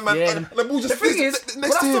to to us. my man. Yeah. And the ball just The thing is,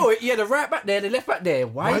 next when to I saw him. it, the right back there, the left back there.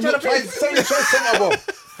 Why are Why you not trying try to the same centre, bro?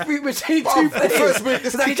 play between Bruv, two the first players? minute,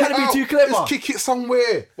 It's like you're trying to be too clever. Let's kick it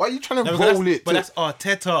somewhere. Why are you trying to No, roll it? But that's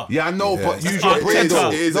Arteta. Yeah, I know, but use That's your brain Arteta.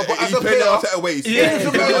 though. It is. No, but as He a played player, out ways. as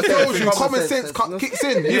a player tells you, Common common sense. sense kicks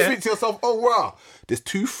in. You Yeah. think to yourself, oh wow, there's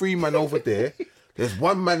 2 free men over there. There's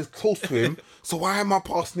one man close to him. So why am I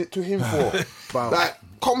passing it to him for? Like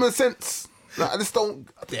common sense. Like, I just don't.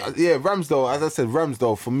 Yeah, Ramsdale. As I said,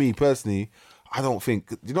 Ramsdale for me personally. I don't think.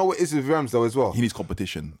 You know what it is with Ramsdale as well? He needs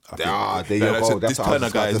competition. I think. There you go. This That's what I was Turner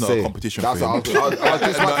just guy about is to not say. a competition That's for him. what I was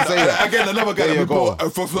just about to say that. Again, another guy There that we you go.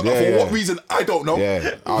 bought for Yeah. what reason I don't know.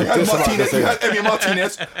 Yeah. I was We had just about to Martinez, say we had that. Emi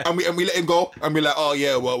Martinez, and we let him go, and we're like, oh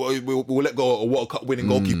yeah, well we'll let go a World Cup winning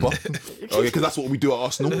goalkeeper. Oh yeah, because that's what we do at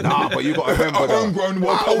Arsenal. Nah, but you got to remember A though. homegrown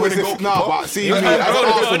World I Cup always winning def- goalkeeper. Nah, but see Yeah, me yeah, as yeah, an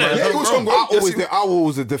yeah, Arsenal yeah, man, yeah, it was homegrown. I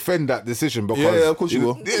always defend that decision because Yeah, of course you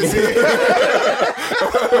will.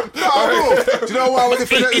 Do you know why I would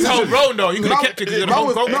defend that He's decision? homegrown though. You could have kept it because you're the Man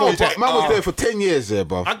was, homegrown no, coach. but man was there for 10 years there,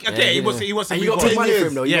 bro. Okay, he wants to And move you got on. big money for years.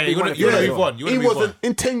 him though. Yeah, You got big you money want for to him. move on. He wasn't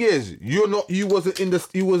in 10 years. You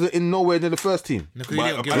wasn't in nowhere near the first team. No, 'cause he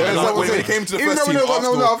didn't give But- it that's a what lot. I'm when it saying. came to the Even first though we team, don't got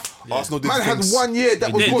no love, Arsenal did Man had things. 1 year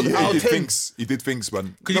that was did, good he out He of did 10. things. He did things,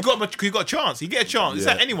 man. Because you got a chance. You get a chance. It's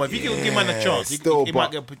Yeah. like anyone. If you give man a chance, still, he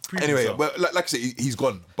might but- get a preview. Anyway, well, like I said, he's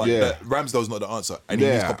gone. But Yeah. Ramsdale's not the answer, and he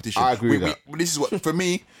Yeah, needs competition. I agree with that. This is what for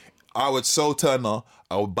me. I would sell Turner.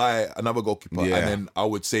 I would buy another goalkeeper, Yeah. and then I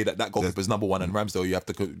would say that goalkeeper's number 1, and Ramsdale, you have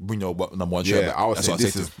to bring your number 1 shirt. Yeah, back. I would That's say what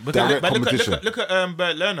this to is him. But direct look competition. at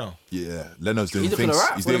Bert Lerner. Yeah, Leno's doing He's looking things.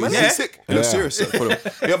 alright He's for doing them, he's yeah. sick. He looks Yeah. serious for them.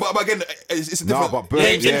 Yeah, but again, it's a No, different. but Bert- Yeah,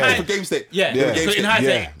 yeah. different game state. Yeah, Yeah. So in state. hindsight,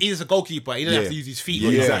 Yeah. he's a goalkeeper. He doesn't have to use his feet.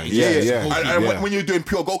 or Yeah. his hand. He's Yeah. just a Yeah. goalkeeper. And Yeah. when you're doing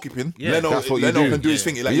pure goalkeeping, Yeah. Leno That's what you Leno do. can do his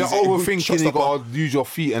thing. Like You're he's a good overthinking. shot You stopper. got to use your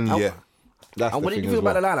feet and Yeah. That's And the what did thing you feel as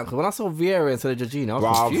about well. the lineup? Because when I saw Vieira instead of Jorginho, I was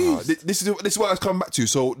Bruv. confused. This is what I was coming back to.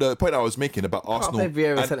 So the point I was making about Arsenal play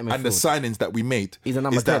Vieira in centre and the midfield. signings that we made, He's a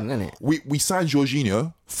number is that 10, isn't it? We signed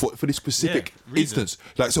Jorginho for this specific Yeah, reason. instance.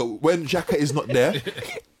 Like so, when Xhaka is not there,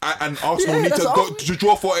 and Arsenal Yeah, need that's to awesome. to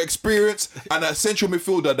draw for experience and a central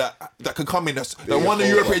midfielder that can come in that won the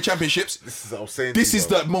European Championships. This is what I'm saying. This is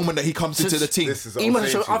the moment that he comes into the team. This is what He I'm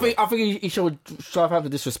must saying show, to you, I think he showed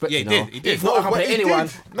Southampton disrespect. Yeah, he you know? did, he did. If not, I can play anyone.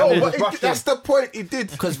 That's the point. He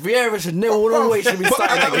did. Because Vieira should no way should be But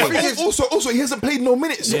starting that game. also, he hasn't played no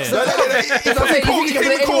minutes. Yeah. He That's what I'm saying. came You can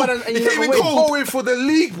play in cold. anyone and He you came never in win. cold. Going for the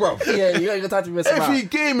league, bro. Yeah, you got time to miss him Every out.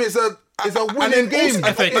 game is a winning then game.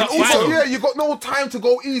 also- FA Cup And also, final. yeah, you got no time to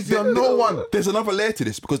go easy on no one. There's another layer to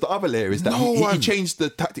this because the other layer is that No he one. changed the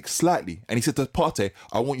tactics slightly and he said to Partey,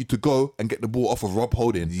 I want you to go and get the ball off of Rob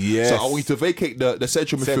Holding. Yes. So I want you to vacate the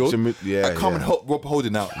central midfield and come and help Rob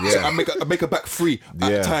Holding out. Yeah. So I make a back free Yeah.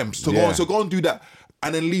 at times. So Yeah. go and do that.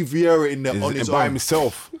 And then leave Vieira in there on his by own.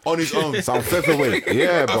 himself. On his own. Some featherweight.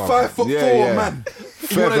 Yeah, bro. A 5'4" man.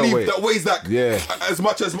 You want to leave Featherweight. that weighs like Yeah. as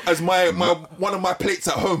much as my one of my plates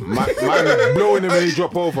at home. Man blowing him when he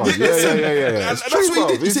drop over. Yeah. And It's that's true, what he bro.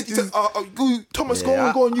 did. He said, Thomas, go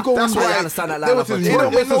on, you go That's on. why I understand that there was lineup his as well.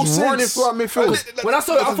 running, It don't make no running sense. throughout midfield. When I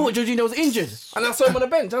saw it, I thought Jorginho was injured. And I saw him on the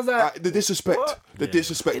bench. I was like, The disrespect. What? The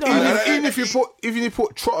disrespect. You know, Even if you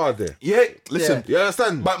put Trotter there. Yeah, listen. You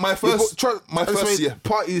understand? But my You first- put Trotter- my and just first, make yeah.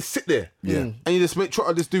 Party sit there. Yeah. And you just make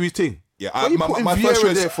Trotter just do his thing. Yeah, What are you putting my Vieira first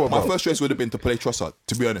choice, there for, my bro? first choice would have been to play Trossard.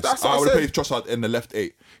 To be honest, That's what I I would have said. played Trossard in the left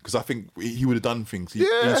 8 because I think he would have done things.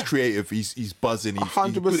 Yeah. He's creative. He's buzzing. He's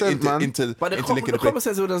 100%, good man. into but the linking the play. common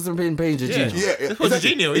sense would have been paying Jorginho. Yeah, That's what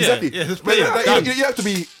Jorginho, yeah. exactly. Yeah, it's But playing. like, you have to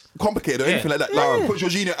be complicated or anything like that. Like put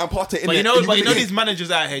Jorginho and Partey in But there. you know these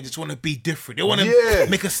managers out here just want to be different. They want to Yeah.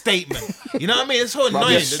 make a statement. You know what I mean? It's so Bro,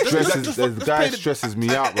 annoying. the guy stresses me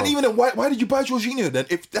out, bro. And even then, why did you buy Jorginho then?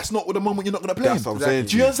 If that's not the moment you're not going to play That's him. what I'm saying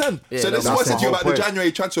Do you understand? Yeah, so this is that's what I said the to you whole about the point.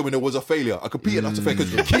 January transfer window was a failure. A complete and utter failure.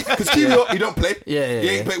 Because Kilo, he don't play. Yeah. He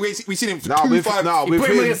ain't play. We seen him for Nah, 2-5. nah, He with put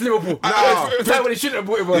him him- against Liverpool. Nah. It's like when he shouldn't have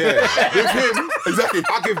put him on. Yeah, with him, Exactly.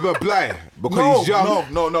 I give him a blind because he's young.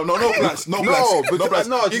 No plans. No No, plans. but- No plans.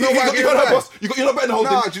 no, do you know why I give You're him not blind? You're not better than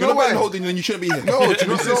Holding. No, do you You're know not better than why? Holding, then you shouldn't be here. No, do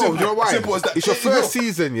you know why? Simple as that. It's your Yeah, first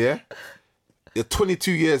season, yeah? You're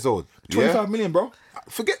 22 years old. 25 million, bro.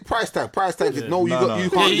 Forget price tag. Price tag. No, you No.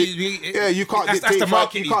 can't. Yeah, You can't. that's dictate the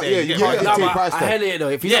market You can't. these Yeah, days. you Yeah, can't yeah. No, dictate but price I tag. hate it though.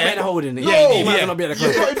 If he's Yeah. not better holding it, Yeah, he might yeah. as well not be at the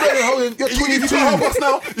Yeah, club. you better hold it. You're You 22. can't help us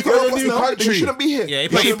now. You can't You're help in a us new now. country. You shouldn't be here. Yeah,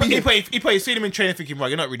 You he plays. Seen him in training, thinking, right,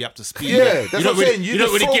 you're not really up to speed. Yeah, that's you what I'm saying. You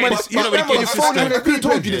don't really You're get so you don't really much- get you're his so system. many I could have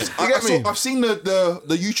told you Yeah. this. You get me? I've seen the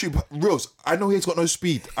YouTube reels. I know he's got no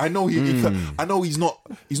speed. I know I know he's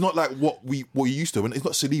not like what we used to. And he's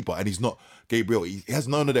not Saliba and he's not Gabriel. He has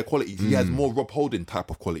none of their qualities. He has more Rob Holding type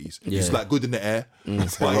of qualities. He's like good in the air. Rob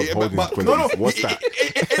Holding qualities. What's that?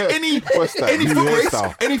 What's that?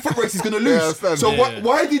 Any New foot race he's gonna Yeah, lose. understand. So Yeah.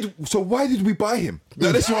 why did we buy him?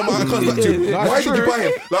 Now, this is what I comes back to. That's Why did you true. buy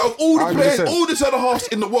him? Like of all the 100%. players, all the centre halves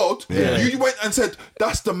in the world, you went and said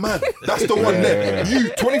that's the man, that's the one there. You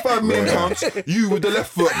 25 million pounds, you with the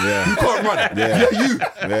left foot, you can't run. Yeah, you.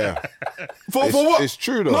 Yeah. For what? It's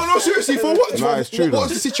true though. No, seriously, for what? No, it's true What was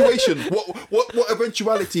though. the situation? What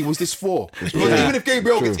eventuality was this for? Because even if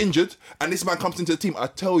Gabriel gets injured and this man comes into the team, I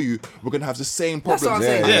tell you, we're gonna have the same That's what problems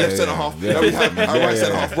I'm at saying. left centre half that we have at right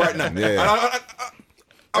centre half right now. Yeah. And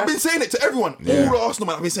I've been saying it to everyone. All the Arsenal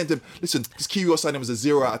man, I've been saying to them, listen, this Kyrgios signing was a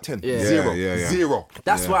 0 out of 10. Yeah. Zero. Yeah. Zero.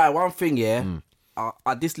 That's why one thing,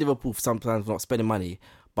 this Liverpool sometimes not spending money,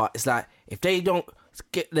 but it's like if they don't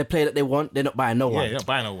get the player that they want, they're not buying no Yeah, one. you're not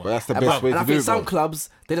buying no one. But that's the And best way I to do think it, some bro. clubs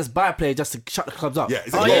they just buy a player just to shut the clubs up. Yeah, Oh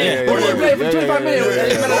exactly. yeah, Yeah, what are you playing for 25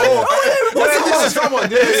 million?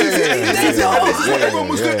 Everyone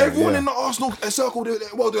was good. Everyone in the Arsenal circle, they're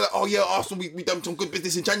like, oh yeah, Arsenal, we done some good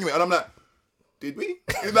business in January. And I'm like, did we?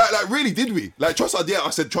 like really, did we? Like Trossard, yeah, I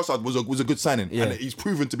said Trossard was a good signing. Yeah. And he's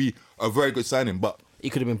proven to be a very good signing. But He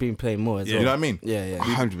could have been playing more as well. you know what I mean? Yeah.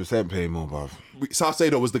 100% paying more, bro. South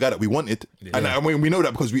Sado was the guy that we wanted. And we know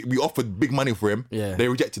that because we offered big money for him. Yeah. They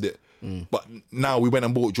rejected it. But now we went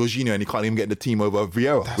and bought Jorginho and he can't even get in the team over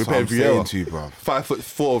Vieira. That's We're what paying I'm saying Vieira. to you, bro.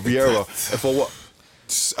 5'4" Vieira. For what?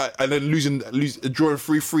 And then drawing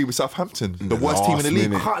 3-3 with Southampton, the worst team in the last league.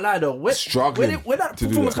 minute. I can't lie though. Struggling when that to do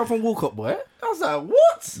performance that. come from Walcott, boy, I was like,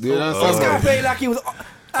 what? You know what I'm This guy saying? playing like he was.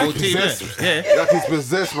 Whole team, yeah. Like he's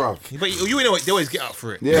possessed, bro. But you know what? They always get up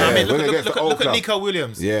for it. Yeah, You know what I mean, when it gets to old look at club. Nico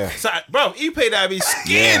Williams. Yeah. So, bro, he played out of his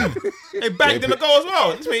skin. They bagged him a goal as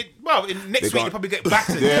well. This week, bro, next week they probably get back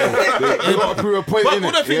to it. Yeah, they got to prove a point, But innit?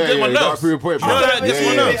 all the things Yeah, get yeah, my they got nerves. to prove a point, You bro. know that gets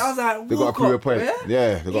my nerves. I was like, They got to prove a point. Walcott,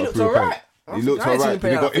 Yeah, they He got to looked prove a point. alright. He looked I ain't seen alright, him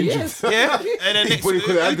but he play got that for injured. years. Yeah, and then next But he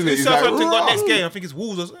couldn't handle it. He's like, Southampton got "Raw." next game. I think it's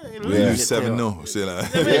Wolves or something. We Yeah. lose 7-0. See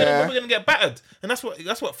that? We're gonna get battered, and that's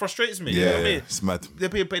what frustrates me. You know what I mean? it's mad.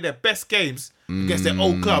 They play their best games against their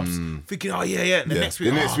old clubs, thinking, oh yeah. And the next week,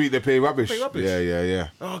 The next week they play rubbish. Play rubbish. Yeah.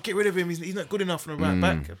 oh, get rid of him. He's not good enough on the right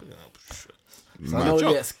back. So I know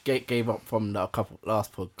job. Yates gave up from the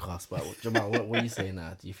last podcast, but Jamal, what are you saying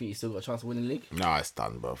now? Do you think you still got a chance to win the league? Nah, it's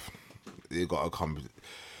done, bruv. You got to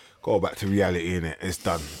go back to reality, innit? It's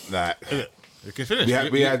done. Like Okay, finish.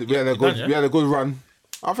 we had a good run.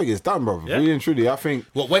 I think it's done, bruv. Yeah? Really and truly, I think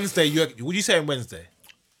What Wednesday? Would you say on Wednesday?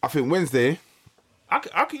 Wednesday.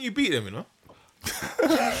 How can you beat them? You know.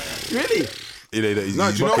 Really? He's No,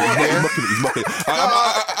 do you know what, yeah? mocking it.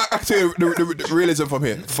 I can tell you the realism from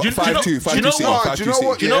here. 5-2. do you know what? Do you know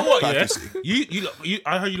what? Do you know what? 5-2 Yeah, City.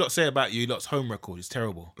 I heard you lot say about you lot's home record is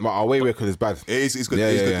terrible. My away record is bad. It's good. Yeah,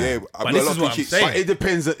 It's yeah, good. yeah. Yeah, But I've this got a is lot what of I'm cheats. saying. But it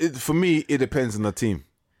depends. For me, it depends on the team.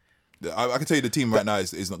 I can tell you the team right now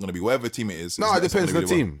is not going to be whatever team it is. No, it depends on the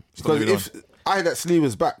team. Because if I had that Slee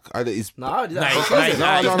was back, I had his. No, I did Nah,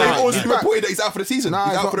 that. no. They've also he's been back. reported that he's out for the season. Nah, He's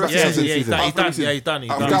he's out not for the rest back. of the Yeah, season. he's done. Out He's for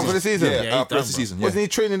done for the season. Yeah, he's out for the rest of done. the season. Wasn't he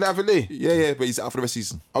training that for Lee? Yeah, but he's out for the rest of the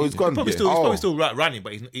season. Oh, he's gone. Probably still running,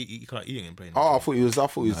 but he can't. He ain't playing. Oh, I thought he was. Nah,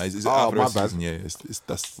 he's out Oh, for the my rest of the bad.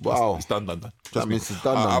 season. Yeah, Wow. it's done. That Trust me. means it's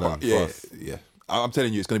done. Yeah, for us. yeah. I'm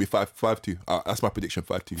telling you, it's going to be 5-2. That's my prediction.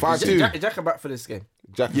 5-2. 5-2. Jack back for this game.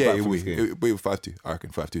 Jack is Yeah, back it for will this game. be. It'll be 5-2. I reckon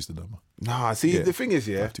 5-2 is the number. Nah, see, Yeah. the thing is,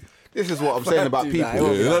 yeah, 5-2. this is what I'm saying about 5-2, people.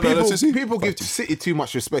 nah, Yeah, no, let's see. People give City too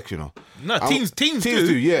much respect, you know. No, And- teams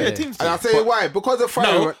do. yeah. Yeah, teams do. And I'll tell you why. Because of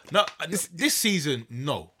fire. No, this season,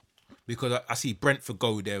 no. because I see Brentford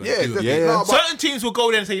go there. And Yeah, do it. yeah. No, but- Certain teams will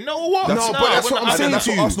go there and say, you know what? No, but that's we're what not I'm saying having That's to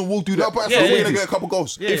what you. Arsenal will do. No, That. but that's So what we're we gonna do. get a couple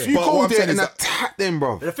goals. If you But go what I'm there saying and is that- attack them,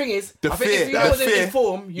 bro. The thing is, The I think fear- if you the wasn't fear- in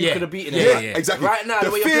form, you Yeah. could have beaten Yeah, them. yeah. Exactly. Right now,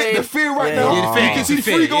 the way you're fear, playing, the fear right yeah, now. yeah, the fear. You can see The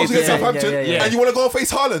 3 fear, goals yeah, against yeah, Southampton, yeah, yeah. and you want to go and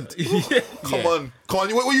face Haaland. Come Yeah. on. What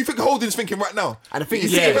do you think Holding's thinking right now? And the thing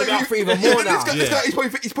is, Yeah. he's going out for even more now. This guy,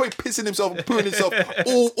 he's probably pissing himself, pooing himself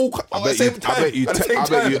all at the same time. I bet you At the same I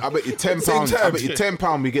time. bet you £10. At the same I time. bet you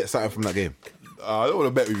 £10 we get something from that game. I don't want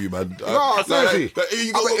to bet with you, man. No, seriously. You I bet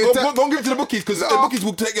you go and give it to the bookies because the bookies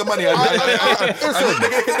will take your money and Listen,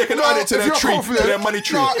 they can add it to if their you're tree, to confident- their money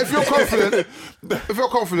tree. No, if you're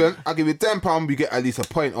confident, I'll give you £10. We get at least a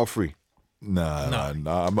point or free. Nah, I'm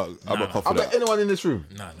not I confident. bet anyone in this room.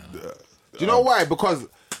 No. Do you know why? Because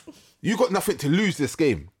you got nothing to lose this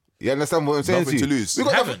game. You understand what I'm saying Nothing to you? to lose. We They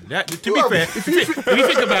got haven't. nothing. To be fair, if you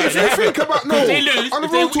think about it, if they you haven't. think about- no, If they lose, on the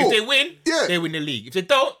if real they talk. win, Yeah. they win the league. If they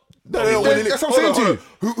don't, No, they don't win the league. That's what I'm saying to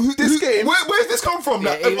you. This game- Where's this come from?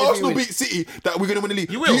 That Yeah, if if you Arsenal win- beat City, that we're going to win the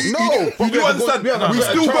league. You will. No, but you do understand? we have a We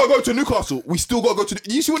better still chance. got to go to Newcastle. We still got to go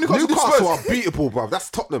to. You see what Newcastle did to Newcastle Spurs? are beatable, bruv.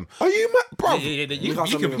 That's Tottenham. Are you mad, bro? you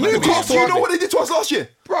Newcastle can. will You win. can Newcastle, you know what they did to us last year?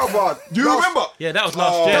 Bro, Do you remember? Yeah, that was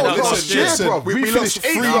last year. That was last year. bro. We lost finished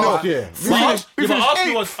 8 3-0. last year. We But finished- yeah, but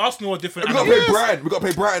finished Arsenal was different. We got to animals. play Brighton. We got to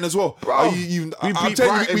play Brighton as well. Bro, I'm we beat telling you,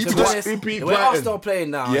 Brighton we need to twice. go. Honest, We beat the way Brighton. Arsenal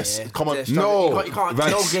playing now, Yes, yeah, come on. they're struggling. No. You can't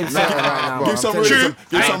Vance- no game Nah, second right nah, now. bro. Give some I'm realism. telling you.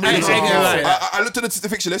 Give some I ain't realism. gonna lie. I looked at the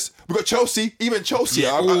fixture list. We got Chelsea. Even Chelsea,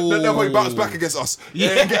 Yeah. they'll probably bounce back against us. Yeah,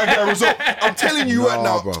 and get a result. I'm telling you right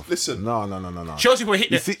now. bro. Listen, No. Chelsea probably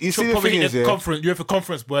hit You the see the probably thing hit is, the yeah? conference UEFA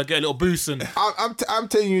conference boy, get a little boost and I'm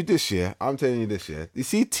telling you this year. You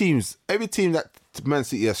see teams, every team that Man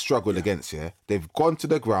City has struggled against, yeah, they've gone to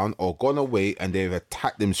the ground or gone away and they've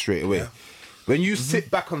attacked them straight away. When you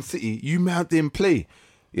sit back on City, you mount them play.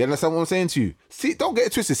 You understand what I'm saying to you? See, don't get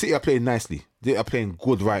it twisted. City are playing nicely. They are playing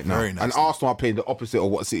good right now. Very And nicely. Arsenal are playing the opposite of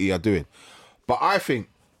what City are doing. But I think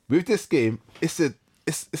with this game, it's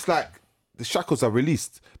like the shackles are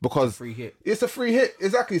released because Free hit. It's a free hit.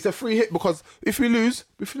 Exactly, it's a free hit because if we lose,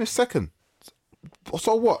 we finish second.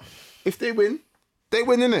 So what? If they win, they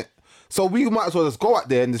win, innit? So we might as well just go out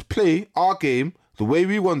there and just play our game the way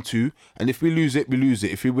we want to, and if we lose it, we lose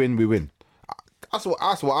it. If we win, we win. That's what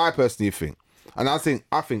I personally think. And I think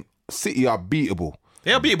City are beatable.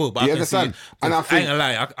 they're beatable. But You I can see, understand? And I ain't think- gonna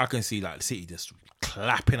lie, I can see like City just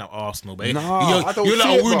clapping up Arsenal, baby. Nah, I don't you see lot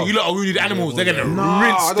it, are wounded. bro. You lot are wounded animals. They're gonna Nah,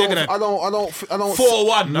 rinse. I They're don't. gonna I don't.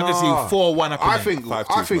 4-1. I can see 4-1 happening. I think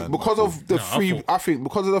 5-2, because man. of the No, three. I think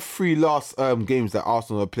because of the 3 last games that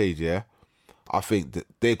Arsenal have played. Yeah, I think that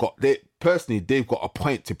they've got a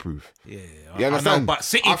point to prove. Yeah, You I understand? know, but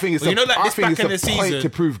City. I think it's you know, like I this think back in it's the a point season to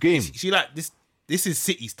prove game. See, like this is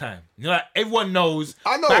City's time. You know, like everyone knows.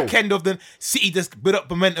 I know. Back end of the City just built up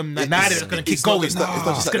momentum. Now they're just gonna keep going. It's not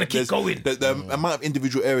just gonna that. keep going. The amount of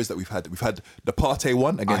individual areas that we've had the Partey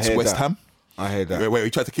one against heard West that. Ham. I heard that. Where he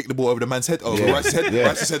tried to kick the ball over the man's head, over Yeah. Rice's head. Yeah.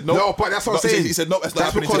 Rice said no. No, but that's what I'm saying. He said no, that's not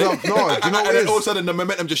That's happening because today. of- no, do you know what and it then all of is? a sudden the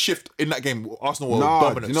momentum just shift in that game. Arsenal were Nah,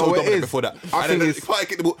 dominant, do you know so what it dominant is? before that. I And think then it's- Partey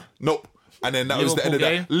kicked the ball, nope. And then that was the end of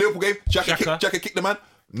Liverpool that. Liverpool game, Xhaka kicked the man.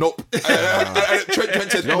 Nope.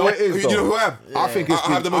 Trent said, You know no. what it is, You know though? who I am? I think it's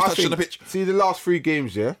I have the been- most I touch on the think- pitch. See the last 3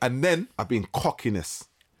 games, yeah, And then, I've been cockiness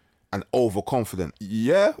and overconfident.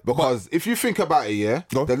 yeah, Because if you think about it, yeah,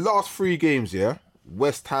 Go on. the last 3 games, yeah,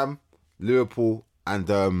 West Ham, Liverpool, and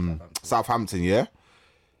Southampton, yeah,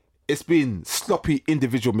 it's been sloppy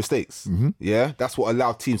individual mistakes. Yeah, that's what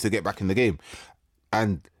allowed teams to get back in the game,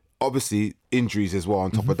 and obviously injuries as well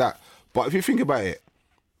on top of that. But if you think about it,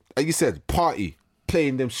 like you said, Partey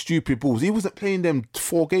playing them stupid balls. He wasn't playing them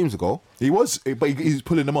 4 games ago. He was, but he's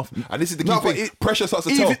pulling them off. And this is the key No, but thing. it- Pressure starts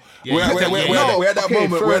to even- tell. Yeah, We're at that okay,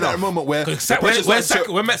 moment. fair We're at that enough. moment where the When pressure starts to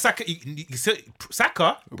Saka,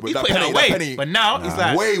 Saka, he that put it penny- away. that penny- But now it's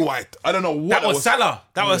like way wide. I don't know what that was Salah.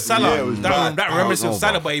 That was Salah. Yeah, it was that bad. that I reminiscence don't of know,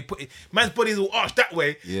 Salah, bro. but he put man's body's all arched that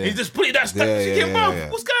way. Yeah. He just put it that stuff. Yeah, Yeah,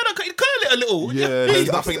 What's going on? He curl it a little. Yeah, there's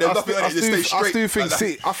nothing on it. Just stay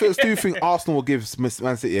I straight. still think Arsenal will give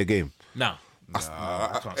Man City a game. No.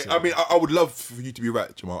 I mean, I would love for you to be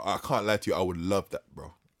right, Jamal. I can't lie to you. I would love that,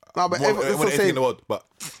 bro. No, but More that's than what I'm anything saying. in the world. But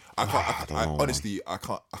I can't. don't I know, honestly, I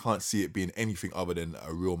can't see it being anything other than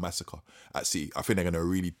a real massacre at City. I think they're gonna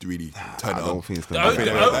really turn it I on. don't think it's The going only- to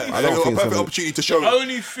the be. only- I don't think a it's perfect gonna. opportunity to show. The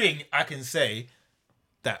only thing I can say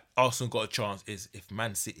that Arsenal got a chance is if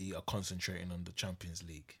Man City are concentrating on the Champions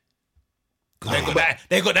League.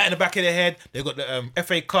 They got that in the back of their head. They got the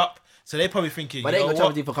FA Cup. So they're probably thinking, But you they know ain't gonna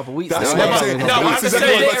what? travel for a couple of weeks. That's now. what I'm Yeah. saying. No, That's I'm just exactly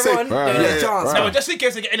saying what I'm saying. later on, they get a chance. No, but just in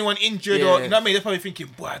case they get anyone injured or, Yeah. you know what I mean? They're probably thinking,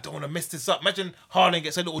 boy, I don't want to mess this up. Imagine Haaland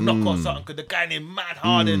gets a little knock or something because the guy named Mad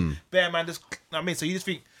Harden, Bear Man, just, you know what I mean? So you just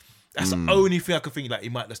think, that's the only thing I could think, like, he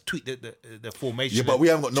might just tweak the formation. Yeah, but we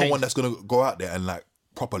haven't got no change. one that's gonna go out there and like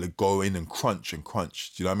properly go in and crunch. Do you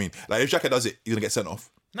know what I mean? Like if Xhaka does it, he's gonna get sent off.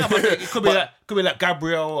 No, but it could be like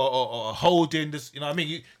Gabriel or Holding. Just, you know what I mean?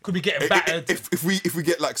 You could be getting battered. If we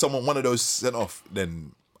get like one of those sent off,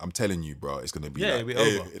 then I'm telling you, bro, it's gonna be Yeah, like, it'll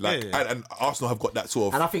be over. like Yeah. And Arsenal have got that sort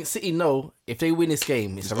of. And I think City know if they win this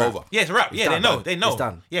game, it's a wrap. over. Yeah, it's a wrap. Yeah, done. they know. It's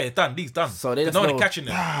done. Yeah, it's done. League's done. So they just know know they're catching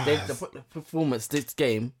them. The performance this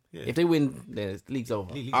game. If they win, then the league's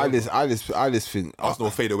over. I just think Arsenal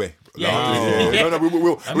will fade away. Yeah. No, we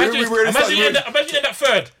will. Imagine you end up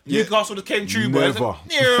third. Newcastle just came true, but never,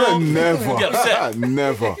 Get upset.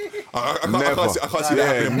 never. I can't see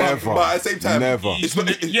that happening. Never. But at the same time, Never. It's not.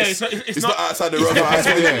 It's not outside the realm.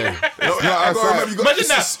 Imagine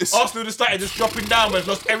that Arsenal just started just dropping down, but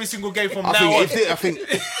lost every single game from now on. I think,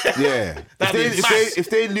 yeah. That'd be mad. If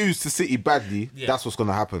they lose to City badly, Yeah. that's what's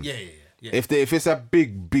gonna happen. Yeah. If it's a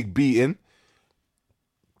big beating,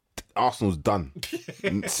 Arsenal's done.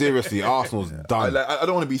 Seriously, Arsenal's done. I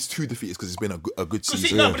don't want to be too defeated because it's been a good season.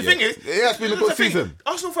 See, no, but the thing is, Yeah, it's been a good that's the thing. season.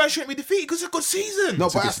 Arsenal fans shouldn't be defeated because it's a good season. No,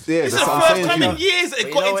 but that's It's the what I'm first saying time to in you. years that it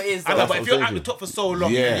But got you know what into. it is, I know, though? but if you're at the top for so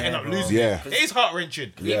long, Yeah. and you end up losing, Yeah. it is heart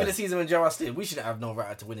wrenching. Even the season when Gerrard stayed, we shouldn't have no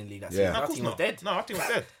right to win in league that season. Yeah. No, of Our course team was not. dead. No, our team was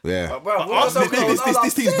dead. Yeah. But bro, But Arsenal-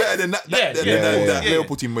 This team's better than that. Yeah. That Yeah.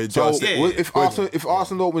 Liverpool team with So Gerrard. Yeah. if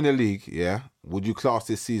Arsenal don't win the league, yeah, would you class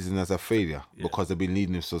this season as a failure because they've been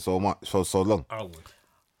leading for so long? I would.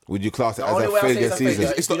 Would you class it The as only a way I say failure it's a failure season?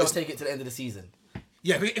 is if you not- don't take it to the end of the season.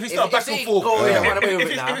 Yeah, if it's If- not if back they and forth, go away and if- run away with if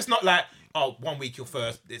it it's- now. if it's not like, oh, 1 week you're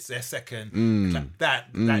first, it's their second,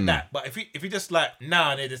 like that. But if you just like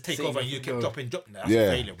now and they just take See, over and you if keep you go- dropping, that's Yeah.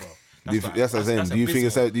 a failure, bro. That's what I'm saying. Do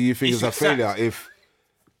you think it's a failure if?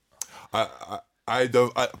 I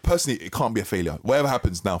don't. Personally, it can't be a failure. Whatever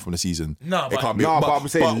happens now from the season, No, it but- can't be. No, but I'm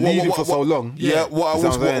saying leading for so long. Yeah, what Is that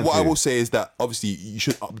what I'm saying I to you? will say is that obviously you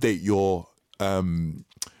should update your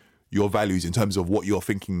values in terms of what you're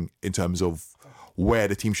thinking in terms of where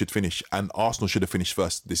the team should finish, and Arsenal should have finished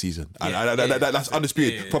first this season. And that's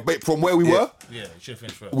undisputed. From where we were. Yeah, you should have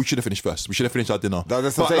finished first. We should have finished first. We should have finished our dinner.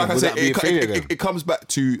 That's what I'm saying. Would that be a failure then? it comes back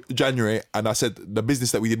to January, and I said the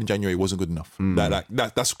business that we did in January wasn't good enough.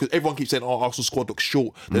 That's because everyone keeps saying, "Oh, Arsenal squad looks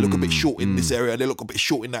short. They look a bit short in this area. They look a bit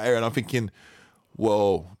short in that area." And I'm thinking,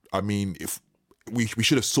 well, I mean, if we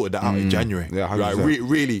should have sorted that out in January. Yeah, 100%. Like,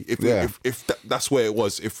 really, Yeah. if that's where it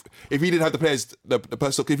was. If he didn't have the players, the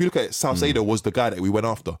person. If you look at it, Salcedo was the guy that we went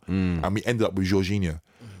after, and we ended up with Jorginho.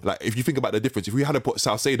 Like, if you think about the difference, if we had to put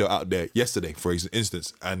Salcedo out there yesterday, for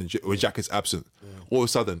instance, and when Jack is absent, all of a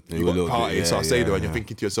sudden you would got look Partey good, and Salcedo, yeah, and you're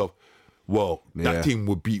thinking to yourself, well, Yeah. that team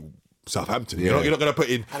would beat Southampton. Yeah. You're not going to put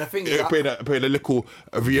in, And the thing is, put in a little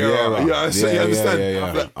Vieira. Vieira. You understand? Yeah.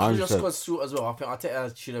 I think because your 100%. squad's short as well. I think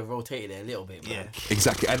Arteta should have rotated it a little bit. Man. Yeah.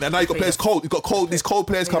 Exactly, and now you got players cold. You got these cold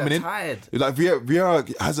players They are coming in. tired. Like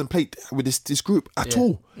Vieira hasn't played with this group at Yeah.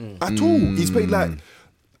 all. At all. He's played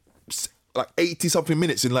like 80 something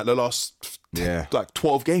minutes in like the last Yeah. like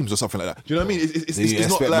 12 games or something like that. Do you know what I mean? It's You not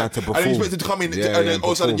expect like man to and he's perform. expected to come in Yeah, and then yeah,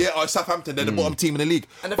 all of a sudden, perform. Southampton, they're the bottom team in the league,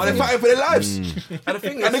 And the but they're thing fighting for their lives. And the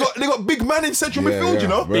thing is, And they got big man in central Yeah, midfield, yeah, you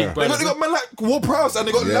know. yeah. They got man like Ward-Prowse and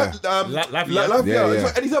they got Yeah. Lavia. Lavia.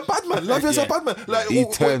 Yeah. And he's a bad man. Lavia's a bad man. Like He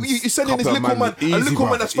turns he's sending this couple little of man, man a easy, little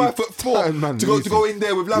man bruv. that's He 5'4" turn man to go easy. in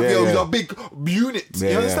there with Lavia, Yeah, who's yeah. a big unit. Yeah,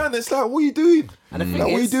 You understand? It's like, what are you doing? And the thing Like, what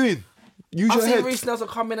are you is, doing? Use I've your seen head. Reece Nelson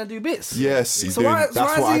come in and do bits. Yes, he's So doing. why? That's why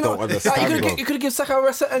what is he I not- don't understand, bro. You could have given Saka a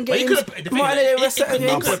reset and But he get could've- the thing Martinelli is, a reset and he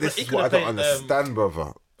get No, could've- but this he is could've what I don't played, understand,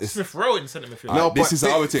 brother. It's Smith Rowe in centre midfield. No, This but is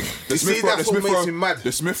our thing. The you see, that's what makes me mad.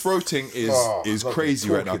 The Smith Rowe thing is Oh, is fucking crazy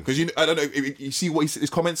right now talking. because I don't know. You see what his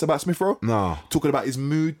comments about Smith Rowe? No. Talking about his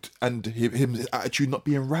mood and his attitude not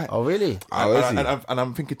being right. Oh really? Oh, is he? And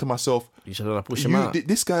I'm thinking to myself, You should have pushed him out.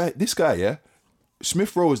 this guy, yeah,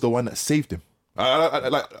 Smith Rowe is the one that saved him.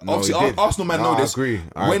 Obviously, he did. Arsenal man No, know I this. agree.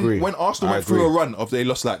 When Arsenal I went through a agree. run of they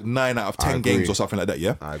lost like 9 out of 10 agree. games or something like that,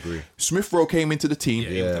 yeah. I agree. Smith Rowe came into the team.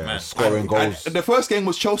 he was the man. Scoring goals. And the first game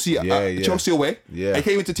was Chelsea, Yeah. Chelsea away. Yeah. He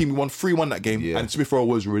came into the team, we won 3-1 that game, Yeah. and Smith Rowe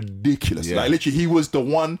was ridiculous. Yeah. Like literally, he was the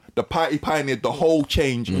one, the party pioneered the whole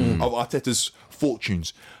change of Arteta's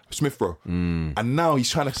fortunes. Smith Rowe, and now he's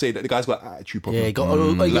trying to say that the guy's got an attitude problem. Yeah, he got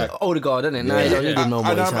Odegaard, didn't it? Now he don't need him no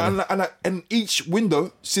more. And each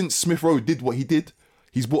window since Smith Rowe did what he did,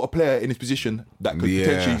 he's bought a player in his position that could Yeah.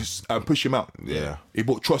 potentially push him out. Yeah. He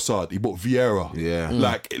bought Trossard, he bought Vieira. Yeah.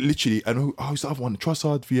 Like literally, and who's the other one?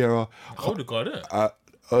 Trossard, Vieira. Odegaard, innit?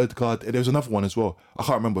 Odegaard. There was another one as well. I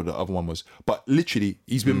can't remember what the other one was. But literally,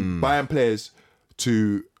 he's been buying players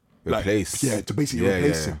to Replace. to basically Yeah,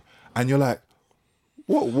 replace yeah. him. And you're like,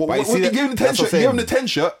 what? But you see You that- give him the 10 that's what shirt. You I'm give him the saying. 10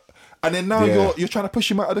 shirt, and then now Yeah. you're trying to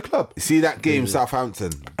push him out of the club. See that game,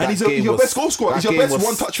 Southampton. And he's your best goal scorer. He's your best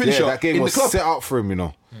one-touch finisher That game in the was club. set up for him, you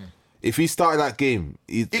know. If he started that game,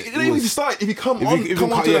 It didn't even start. If he come If on, he- if come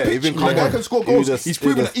he onto come- the yeah, if he pitch, come the guy on, can score he goals. just- He's he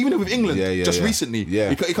proven just- that even with England, Yeah, just yeah. recently, Yeah.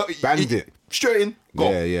 he Banged it. straight in,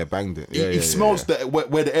 goal. Yeah, banged it. He, Yeah, he yeah, smells yeah. that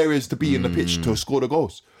where the areas to be in the pitch to score the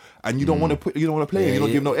goals. And you don't want to play him. You don't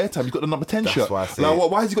give him no airtime. You got the number 10 That's shirt. why I say Like, it.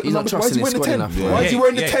 why has he got the He's not number? Why is he trusting wearing the his 10? squad enough, Why is he yeah.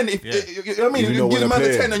 wearing the Yeah, 10? If yeah. you know what I mean, Even you though give the when man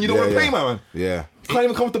they're the 10 and you don't want to play, playing. man. Yeah. You can't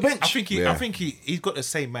even come off the bench. I think Yeah. he's got the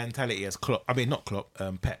same mentality as Klopp. I mean, not Klopp,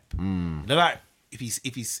 Pep. They're like, if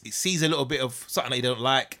he sees a little bit of something that he don't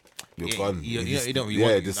like, You're gone. You He just- don't really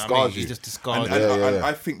yeah, want. discard He you. just discards And, you. and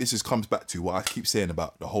I think this comes back to what I keep saying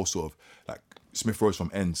about the whole sort of like Smith Rowe's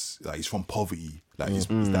from ends, like he's from poverty, like his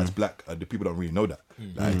dad's black. The people don't really know that.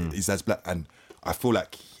 Like his dad's black, and I feel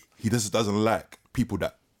like he doesn't like people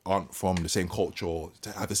that aren't from the same culture or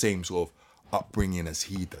to have the same sort of upbringing as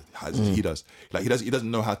he does. Like he doesn't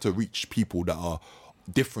know how to reach people that are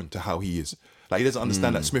different to how he is. Like he doesn't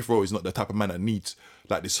understand that Smith Rowe is not the type of man that needs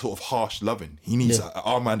like this sort of harsh loving. He needs an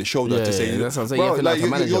arm around the shoulder Yeah, to say, yeah, that's what I'm saying. "Bro, You have to like, like a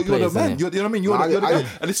manager you're the players, man. innit? You're, you know what I mean? You're the guy."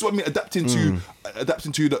 And this is what I mean, adapting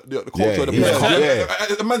to the culture of the he's players. got-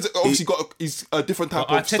 Yeah. The man's obviously he's a different type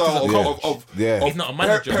But of Arteta's style a coach. of Yeah. He's not a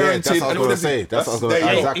manager. parenting Yeah, that's what I was and gonna everything. say. That's what I was gonna- There you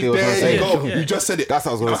go. exactly what I was gonna There you say. go. Yeah. You just said it. That's what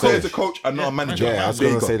I was gonna A coach say. is a coach and not a manager. Yeah, I was There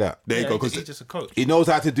you gonna go. say that. There you go. He's Because just a coach. He knows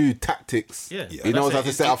how to do tactics. Yeah. He knows how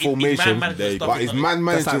to set up formation. But his man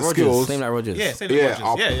That's management like Rodgers. skills, Same like Rodgers. Yeah, same yeah, like are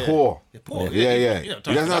Rodgers. Yeah, poor. They're poor. Yeah, You yeah. know,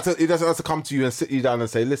 He doesn't have to come to you and sit you down and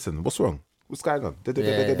say, "Listen, what's wrong? What's going on?" You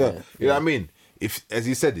know what I mean? If, as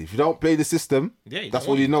he said, if you don't play the system, Yeah, you that's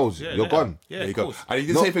don't all he want- knows. yeah, You're yeah. gone. Yeah, there you of go. course. And he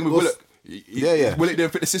did the No, same thing with what's- Willock. Yeah. Willock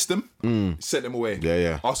didn't fit the system. Sent him away. Yeah,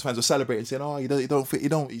 yeah. Arsenal fans were celebrating, saying, "Oh, he don't fit.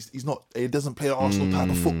 He's not. He doesn't play Arsenal type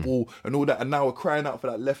of football and all that." And now we're crying out for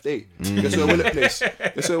that left eight. Guess where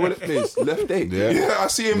Willock plays? Left eight. Yeah. Yeah, I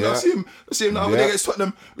see him. Yeah. I see him the other day against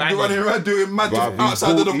Tottenham, Bang running on. around doing mad Bruv,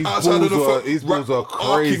 outside of the foot. His balls are arcing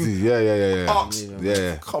crazy. Yeah. arcs.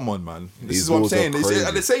 Yeah. Come on, man. This His is what I'm balls are saying. crazy.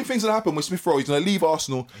 And the same thing's gonna happen with Smith Rowe. He's gonna leave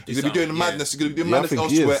Arsenal. He's gonna be doing the Yeah. madness. He's gonna be doing Yeah, I madness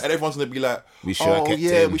think he elsewhere, is. and everyone's gonna be like, We should have "Oh kept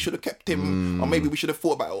yeah, him." we should have kept him, or maybe we should have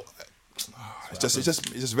thought about it." It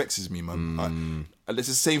just vexes me, man. And it's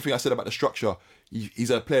the same thing I said about the structure. He's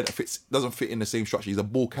a player that doesn't fit in the same structure. He's a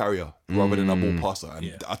ball carrier rather than a ball passer.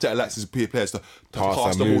 And I tell Alex his players to Pass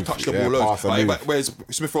pass and the ball, move. touch the Yeah, ball pass and loads. move. Whereas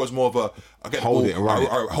Smith Rowe is more of I get Hold the it and ball, run it.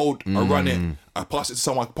 I hold, I run it, I pass it to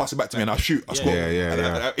someone, pass it back to me, and I shoot, I score.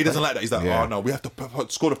 Yeah. He doesn't like that. He's like, Yeah. "Oh no, we have to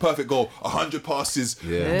score the perfect goal, 100 passes,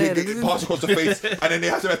 Yeah. pass across the face, and then they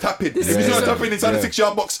have to tap it. If is- he's not tapping inside the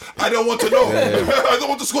 6-yard box, I don't want to know. I don't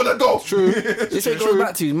want to score that goal." True. This ain't going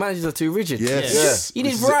back to managers are too rigid. Yes. You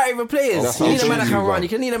need variety of players. That's You what need a I'm man that saying, can run. bro. You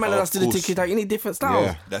can need a man that Of does to the course. ticket. You need different styles.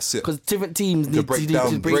 Yeah. That's it. Because different teams need break to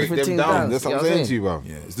down- break Break different them teams down. That's what I'm saying to you, bro.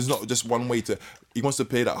 Yeah, there's not just one way to. He wants to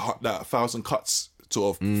play that 1,000 cuts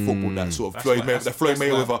sort of football, that sort of Floyd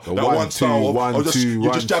Mayweather, The that one, one two, style one, of just two, you're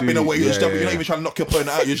one, just jabbing two. away, you're just Yeah, jabbing. You're not yeah. even trying to knock your opponent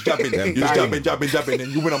out. You're just jabbing, you're just jabbing,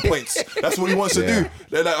 and you win on points. That's what he wants to Yeah. do.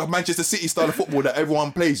 They're like a Manchester City style of football that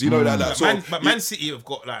everyone plays. You know that sort of. But Man City have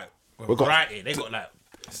got like variety. They got like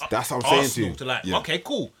That's what I'm saying to Arsenal you. to like. Yeah. Okay,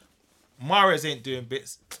 cool. Mahrez ain't doing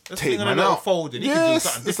bits. Let's Take bring on man a little out. folding. He can Yes, do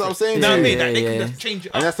something that's what I'm different. saying You know what I to mean? you. Like, they Yeah, can yeah. just change it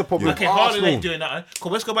And up. that's the problem Okay, with Haaland Arsenal. ain't doing that.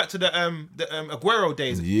 Cool, let's go back to the Aguero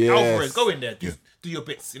days. Yes. Alvarez, go in there. Do your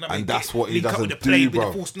bits. You know what I mean? And that's what he link up doesn't with the play, do, with the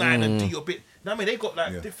bro. false nine, and do your bit. You know what I mean? They got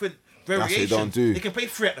like different what they variations. don't do. They can play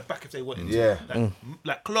three at the back if they wanted to. Yeah.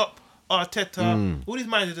 Like Klopp, Arteta, all these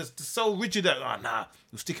managers are just so rigid that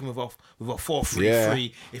we're sticking with a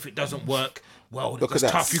 4-3-3. If it doesn't work, well, Look that's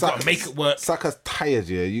at that. tough. You've got to make it work. Saka's tired,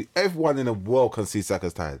 yeah. Everyone in the world can see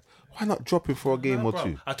Saka's tired. Why not drop him for a game or Bro,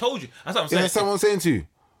 two? I told you. That's what I'm You saying. understand what I'm saying to you?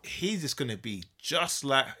 He's just gonna be just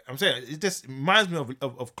like I'm saying. It just reminds me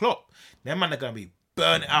of Klopp. That man are gonna be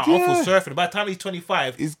burnt out Yeah. off of surfing. By the time he's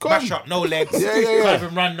 25, He's gone. mash up, no legs, Yeah. can't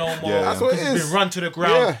even run no more. Yeah. That's what it He's is. been run to the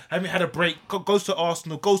ground. Yeah. Haven't had a break. Goes to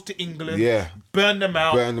Arsenal. Goes to England. Yeah. Burn them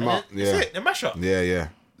out. Burn them and out, then That's yeah. it. They mash up. Yeah.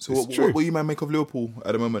 So It's what true. do you man make of Liverpool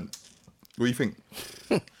at the moment? What do you think?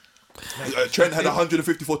 Trent had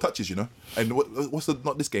 154 touches, you know, and what's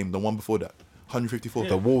not this game? The one before that, 154.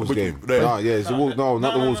 The Wolves But- game. yeah. Nah, yeah, it's the Wolves. No,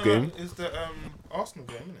 not the Wolves game. It's the Arsenal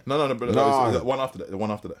game, isn't it? No, but No. the one after that. The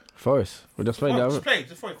one after that. Forest. We're just playing Just that. played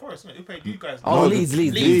the Forest, isn't it? Who played you guys? Oh, Leeds.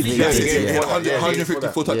 Yes, yeah, he had yeah.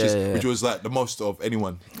 154 touches, Yeah. which was like the most of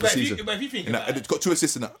anyone this But if season. you think And about it, it's got 2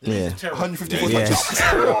 assists in that. Yeah. 154 Yeah.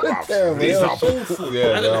 touches. These are awful.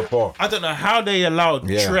 Yeah, I they are don't, poor. I don't know how they allowed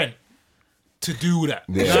Yeah. Trent to do that.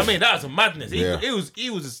 You know Yeah. what I mean? That was a madness. Yeah. He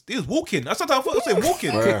was walking. That's what I thought. I was saying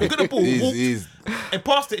walking. He got the ball, walked, He's and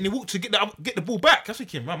passed it, and he walked to get the ball back. I was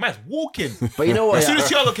thinking, my man's walking. But you know what? As soon as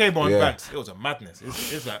Thiago came on, Yeah. Vance, it was a madness.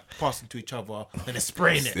 It's like passing to each other and then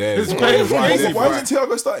spraying it. Yeah, It's it's crazy. right. crazy. Why isn't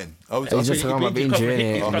Thiago starting? He's just come up injury,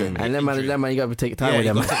 innit? And then man, you got to take time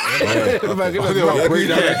Yeah, with them. They'll break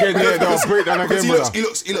down again. Yeah, they'll break down Because again. brother.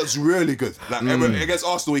 he looks really good. Like against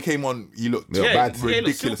Arsenal, he came on. He looked Yeah, bad.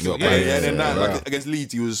 ridiculous. Yeah, he looked Yeah, silky. and then Yeah. like, against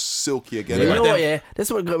Leeds, he was silky again. You Like, know what, yeah? That's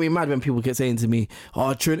what got me mad when people kept saying to me,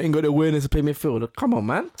 "Oh, Trent ain't got the awareness to play midfield." Come on,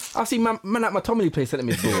 man. I've seen man like my Tommy play centre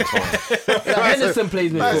midfield. Like Henderson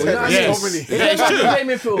plays midfield. You know what I mean? Yes. If Yeah, they it's can't true. play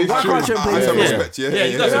midfield, why can't Trent play I have midfield? respect. Yeah, Yeah,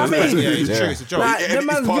 he does. You know what I mean? Yeah, it's Yeah. true. It's a joke. Like, His the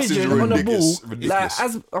man's passes vision are on the ridiculous, ball, ridiculous. like,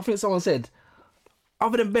 as I think someone said,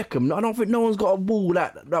 other than Beckham, I don't think no one's got a ball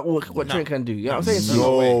that what Trent can do. You know what I'm saying?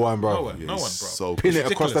 No way. one, bro. No one, bro. So Pin good.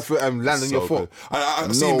 it across the foot and land on So your foot. good. I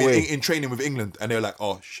No see him way. in training with England, and they're like,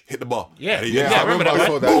 "Oh, hit the bar." Yeah. And he- Yeah, I remember that, I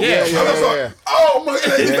saw man. that. Yeah. Yeah, And I was yeah, like, yeah. "Oh my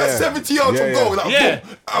god, he's like Yeah. 70 yards from Yeah, goal." yeah. Like, Yeah.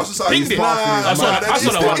 boom. I was just like, Pinged it. "Nah, I saw man, that- I saw that it's one.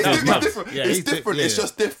 That was different. mad. It's Yeah, different. yeah. It's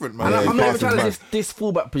just different, man." And I'm not even passing trying back. to this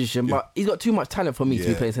fullback position, but he's got too much talent for me to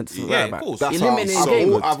be Yeah. playing centre Yeah, right of back. course. That's He's how limiting his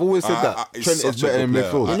game. I've always said that He's Trent is such a better good in player.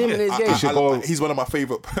 midfield. He limited his game. He should go. He's one of my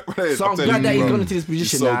favourite players. So I'm telling glad that you, he's bro. gone into this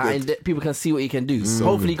position so now, good. and that people can see what he can do.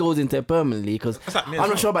 Hopefully, he goes into it permanently because like me as I'm well.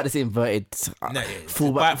 not sure about this inverted Nah,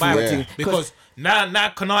 fullback by thing. because now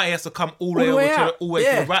Konate has to come all the way the way over to out. the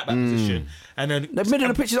Yeah. right back position, and then The middle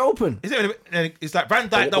of the pitch is open. it's like Van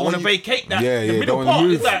Dijk don't want to vacate that. Yeah, the yeah, middle don't wanna part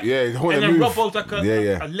move. is like, Yeah, don't wanna and then move. Robbo's like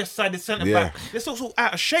Yeah. a left-sided centre Yeah. back. It's also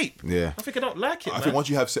out of shape. Yeah. I think I don't like it. I man. think once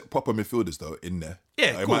you have proper midfielders though in there, Yeah,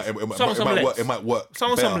 it of might, course. it, might- Some it might legs. work. It might work.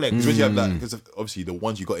 Some better. legs. Because when you have that, because obviously the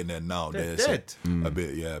ones you got in there now, They're they're dead. a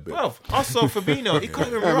bit, yeah, a bit. Well, I saw Fabinho. He can't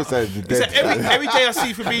even I run. said It's like dead. every day I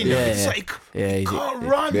see Fabinho, Yeah, it's yeah. like Yeah, he can't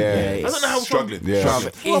run. Yeah. I don't know how struggling. Yeah.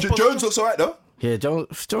 Jones looks alright though. Yeah, Jones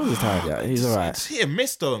is tired. Yeah, he's all right. It's hit and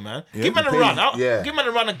miss though, man. Yeah, Give man a he run. plays- yeah. Give man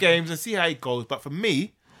a run of games and see how he goes. But for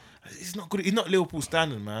me, he's not good. He's not Liverpool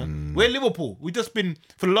standard, man. We're Liverpool. We've just been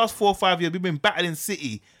for the last 4 or 5 years. We've been battling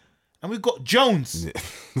City, and we've got Jones.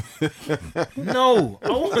 No, I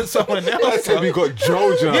want someone I else. said we got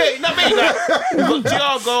Georgia. Yeah, you know what I mean? Like, we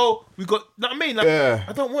got Thiago, we got, you know what I mean? Like, Yeah.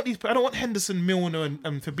 I don't want Henderson, Milner,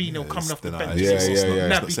 and Fabinho coming off the bench. Yeah, yeah,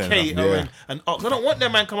 yeah. Naby Keita and Ox. I don't want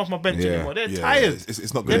them man come off my bench Yeah. anymore. They're Yeah, tired.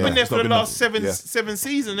 it's not good. They've been Yeah, there it's for not the good last enough. Yeah. seven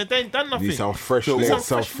seasons and they ain't done nothing. These sound fresh. Some Sound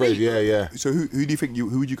fresh fresh. meat. Yeah, yeah. So who do you think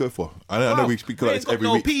who would you go for? I know we speak we about ain't this got every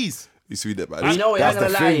no week. peas. You see that, but You know what? I'm That's gonna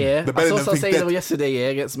the lie, thing. yeah. The I better saw than some think saying dead. yesterday, yeah,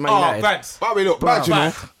 against Man Oh, United. Vance. But we look bad, you know.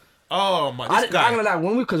 Vance. Oh, my, I'm this guy. gonna lie,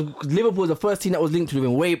 when because Liverpool was the first team that was linked to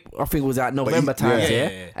him way, I think it was at November times, yeah, yeah. yeah,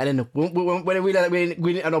 yeah. And then when they realized that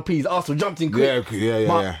we didn't have no peas, Arsenal jumped in quick. Yeah.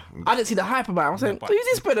 But I didn't see the hype about it. I was saying, but- who's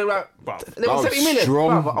this better? Like, Bruv. they were Bruv, 70 million.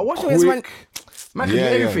 strong, Bruv, I watched him against man. quick. Man can do Yeah,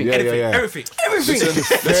 everything. yeah, Everything. yeah. Everything.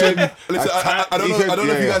 Everything. Listen, I don't know. I don't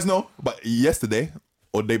know if you Yeah. guys know, but yesterday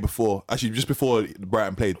or the day before, actually just before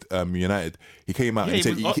Brighton played United, he came out Yeah, and he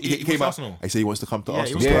said was- he he came was out. Arsenal. He said he wants to come to Yeah, he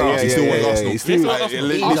Arsenal. was Yeah, yeah, He still yeah, wants yeah. Arsenal. He's still He's like, Arsenal.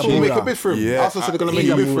 Arsenal will make a He's bid for him. Yeah, Arsenal said they're gonna make he's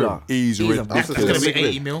a a bid for him. moolah. He's He's a ridiculous. That's going to be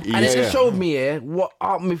 80 mil. And it Yeah, just yeah. showed me, I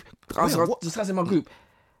was discussing in my group,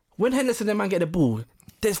 when Henderson and man get the ball,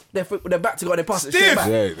 they're back to go, they pass it straight Stiff. back.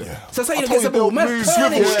 Yeah. So say I you told get the you, ball, they'll man, move,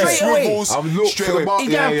 turning swivels, straight away. swivels. I've looked Straight to the away. bar. He's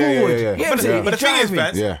Yeah, going yeah, forward. yeah, yeah. Yeah, But I'm the, saying, but the thing is, driving.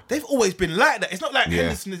 Vance, Yeah. they've always been like that. It's not like Yeah.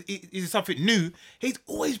 Henderson is something new. He's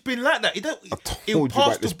always been like that. He'll told you pass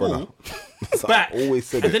about this, the ball brother. back, I always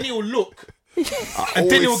said and it. then he'll look, and always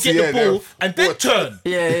then he'll see get it the ball, there. and then turn.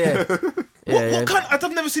 Yeah. What kind?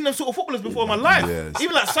 I've never seen them sort of footballers before in my life. Yes.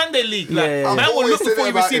 Even like Sunday league, like Yeah, yeah. man will always look said before it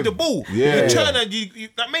you about receive him. the ball. Yeah. You turn and you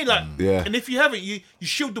I mean, like, Yeah. and if you haven't, you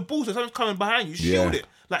shield the ball, so someone's coming behind you, shield Yeah. it.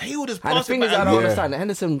 Like he would just And the pass it thing is, back. I and don't Yeah. understand that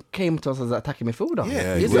Henderson came to us as an attacking midfielder.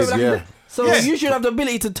 Yeah, He's he was, like- yeah. So Yeah. you should have the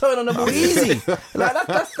ability to turn on the ball easy. Like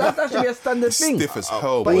that should be a standard thing. Stiff as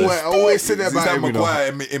hell. But I always said that He's about like him, you know. Maguire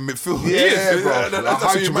in midfield. Yeah, bro. That's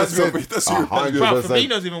what he reminds me of. That's what he reminds me of. Bro, 100%.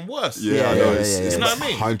 Fabinho's even worse. Yeah, I know. It's You know what I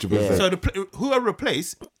mean? 100%. So who I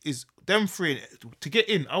replace is them three. To get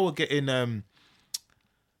in, I will get in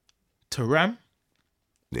Thuram,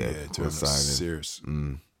 Yeah, to him, good signing. serious.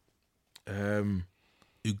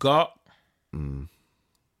 Ugart.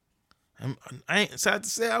 I ain't sad to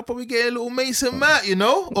say I'll probably get a little Mason Mount, you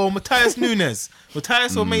know, or Matthias Nunes.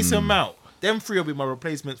 Matthias or Mason Mount. Them three will be my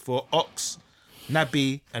replacements for Ox,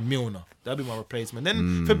 Naby and Milner. That'll be my replacement.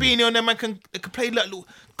 Then Fabinho and them man can play like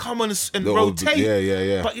come on and Little- rotate.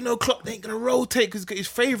 yeah. But Klopp ain't gonna rotate because he's got his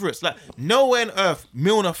favourites. Like nowhere on earth,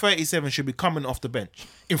 Milner 37 should be coming off the bench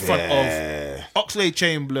in front of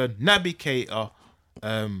Oxlade-Chamberlain, Naby Keita,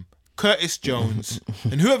 Curtis Jones,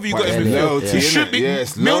 and whoever you got in midfield. loyalty, He should innit? be. Yeah,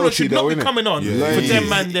 it's Milner loyalty should not though, be innit? coming on for Loyalty. them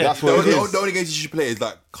man there. That's The what only, it is. the only games you should play is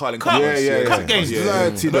like Carling Cup. Yeah. Cup games. Yeah.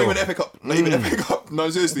 Loyalty, Not though. even FA Cup. Not even FA Cup. No,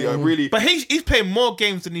 seriously, I really. But he's playing more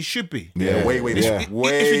games than he should be. Yeah, way. Yeah. It's It's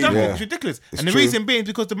way. ridiculous. Yeah. It's ridiculous. It's And the true. reason being is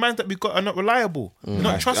because the man that we've got are not reliable, not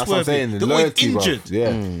That's what I'm trustworthy. saying. They're always Loyalty, bro. injured. Yeah.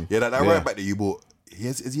 Yeah, that Yeah. right back that you bought.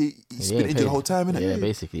 He's been Yeah, injured the whole time, innit? Yeah,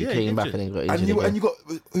 basically. Yeah, he came back injured. and then got And injured. you again. got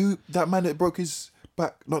who that man that broke his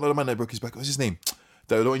back? Not the man that broke his back. What's his name?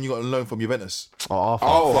 The one you got on loan from Juventus. Arthur.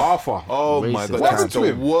 Arthur. Oh my Racist. god, What that's happened to the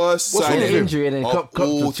him? worst What's He had signing an injury and then of Klopp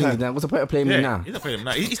all just thinking, time. what's the point of playing me Yeah, now? he's not playing him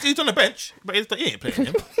now. He's on the bench, but he ain't playing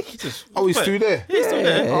him. Oh, he's still there. He's still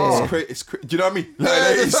there. Do you know what I mean?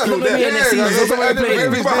 Like, he's that's still not there. me in the season. That's what I'm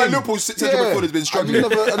playing. Think about how Liverpool central midfield has been struggling. I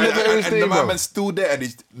never hear his And the name, bro. man's still there, and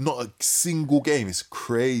he's not a single game. It's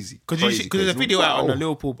crazy. Because there's a video out on the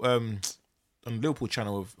Liverpool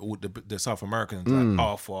channel of all the South Americans like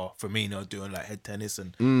Arthur, Firmino doing like head tennis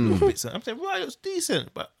and little bits. And I'm saying, right, it was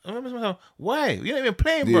decent, but I remember myself, why? You ain't even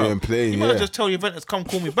playing, bro. You ain't playing, You might yeah. just tell Juventus, come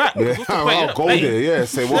call me back. Yeah, What's the point? You're I'll not go playing. there. Yeah,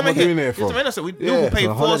 say what am I doing here for? We Yeah, Liverpool paid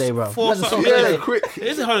for a holiday, bro. four Let us South go. American- Yeah, quick. It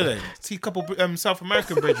is a holiday. See a couple South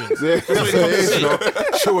American brethren. Yeah, That's what it comes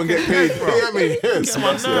to see. show and get paid. You know what I mean? Yes. Come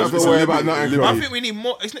on, Don't have to no. worry about nothing. I bro. think we need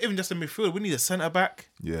more. It's not even just a midfield. We need a centre back.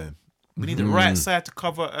 Yeah, We need the right side to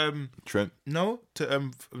cover. Trent.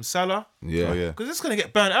 Salah. Yeah, Oh, yeah. Because it's gonna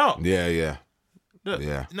get burnt out. yeah. Look,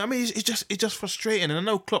 Yeah. You know what I mean? It's just frustrating, and I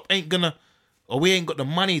know Klopp ain't gonna, or we ain't got the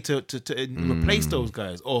money to replace those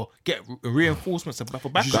guys or get reinforcements for You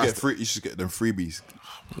backup. should get free. You should get them freebies.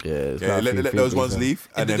 it's Yeah, got let three those freebies, ones man. leave,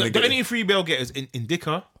 and then they The get. only free bail getters in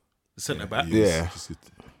Dicker, the centre back, Yeah.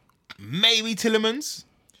 maybe Tillemans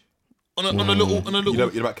on a little. You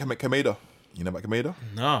know about Kameda? You know about Kameda?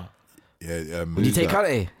 Nah, Yeah. Would you take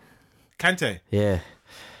Kante? Kante. Yeah.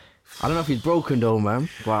 I don't know if he's broken though, man.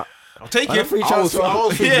 But I'll take on a him. free I was transfer.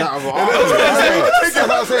 thinking Yeah. that of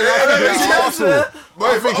Arsenal.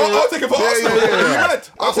 I'll take it for Arsenal. You mad?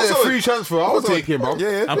 I said Also- free transfer. I would take him, bro.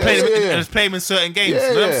 Yeah. I'm playing him. Yeah. And just play him in certain games.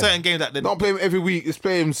 Yeah, Not yeah. certain games that Don't play him every week. Just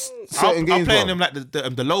play him certain I'm games. playing bro. him like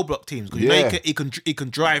the low block teams because you know Yeah. he can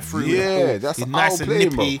drive through. Yeah, with the ball. that's he's how nice I'll and play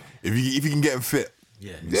him, bro. nippy. If you can get him fit,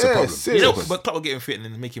 Yeah, it's a problem. serious. You know, but Klopp will get him fit and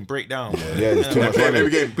then make him break down. Yeah, there's too much Play him running.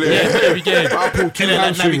 every game. Play Yeah, him. every game. I pulled two And then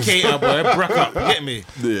that hamstrings. navigator, boy, brack up. You get me?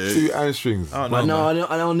 Yeah. 2 hamstrings. Oh, But no, no, man.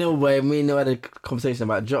 I don't know where me and Neil had a conversation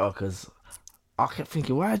about Jota because I kept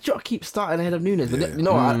thinking, why does Jota keep starting ahead of Nunes? But you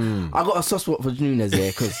know, I got a soft spot for Nunes here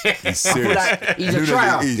because I feel serious. like he's a Nunes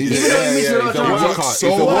tryout. is- Even yeah, though he misses a lot of he's a chances. worker. So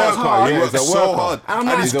He's a hard. worker. He Yeah, works he's a so worker. hard. And I'm And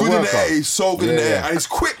like- he's He's a good in the worker. air. He's so good in the Yeah. air. And he's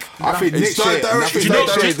quick. I think He's next so year, direct. I think Do you know?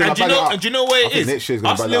 next year he's gonna And do you bang know? it up. And do you know where I it think next year's is?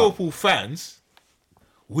 gonna Us bang it up. Liverpool fans,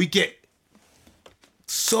 we get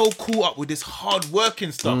so caught up with this hard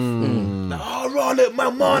working stuff. Like, oh, right, look, my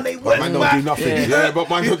man, they work Man don't back. do nothing. Yeah, but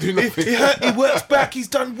man don't do nothing. He works back. He's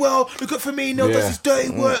done well. Look at Firmino. Yeah. Does his dirty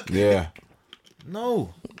work. Yeah.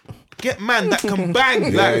 No. Get man that can bang.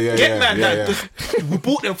 Like, yeah, get yeah, man yeah, that yeah. just we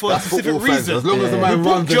bought them for a specific Football fans, reason. as long as the man We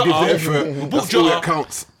bought runs and gives the Jota. effort, We bought that's all Jota that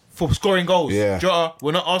counts. for scoring goals. Yeah. Jota,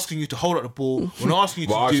 we're not asking you to hold up the ball. We're not asking you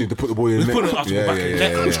But to asking do. you to put the ball in We're the putting net. it Yeah, back yeah, in the yeah,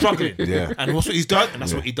 net. yeah. We're struggling. Yeah. And what's what he's done, and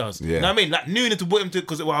that's what he does. Yeah. You know what I mean? Like Nunes to put him to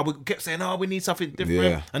because we kept saying, oh, we need something different.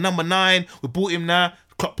 Yeah. And number 9, we bought him now.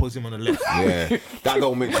 Klopp puts him on the left. Yeah. That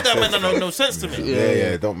don't make That sense. man no sense to me.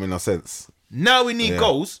 Yeah, don't make no sense. Now we need Yeah.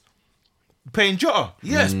 goals. Playing Jota.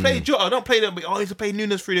 Yes, play Jota. Don't play them. Oh, I need to play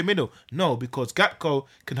Nunes through the middle. No, because Gakpo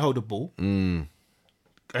can hold the ball. And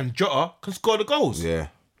Jota can score the goals. Yeah.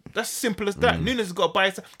 That's simple as that. Nunes has got to buy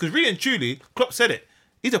his... Because really and truly, Klopp said it.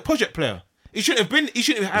 He's a project player. He shouldn't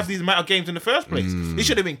have these amount of games in the first place. He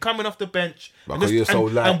should have been coming off the bench Because you're so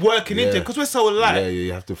light. and working into it. Yeah. Because we're so light. Yeah,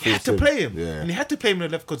 you have to He had force to him. play him. Yeah. And he had to play him on the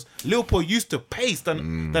left because Liverpool used to pace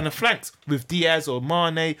than the flanks with Diaz or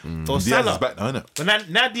Mane or Diaz Salah. is back now, isn't it? But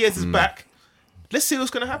now Diaz is back. Let's see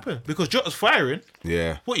what's going to happen. Because Jota's firing.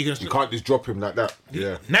 Yeah. What are you going to You can't just drop him like that.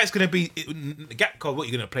 Yeah. Now it's going to be Gakpo. What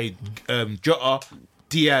are you going to play? Jota,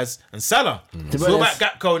 Diaz, and Salah. To So be what honest-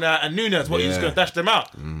 about Gakpo now and Nunes? What, you just Yeah. going to dash them out?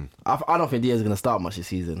 I don't think Diaz is going to start much this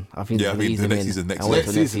season. I think Yeah, he's I going to think ease the him next in season, next and wait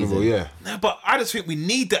Next for next season, season. yeah. No, but I just think we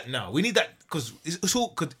need that now. We need that because it's all.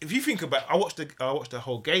 Cause if you think about, I watched the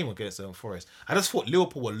whole game against Forest. I just thought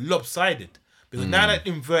Liverpool were lopsided because now that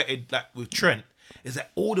inverted like with Trent, is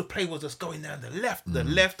that all the play was just going down the left. Yeah,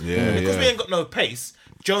 Because we yeah. ain't got no pace,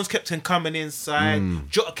 Jones kept on coming inside,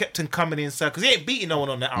 Jota kept on coming inside, because he ain't beating no one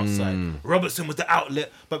on the outside. Robertson was the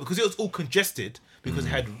outlet, but because it was all congested, because it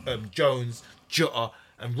had Jones, Jota,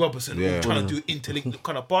 and Robertson all trying to do interlinked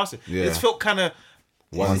kind of passing. Yeah. It felt kind of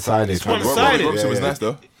One-sided. one-sided. Robertson was nice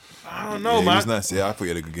though. I don't know, Yeah, he man. was nice. Yeah, I thought he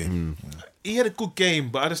had a good game. He had a good game,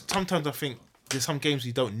 but sometimes I think there's some games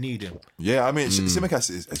you don't need him. Yeah, I mean, Tsimikas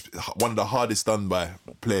is one of the hardest done by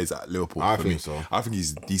players at Liverpool. I for think me. so. I think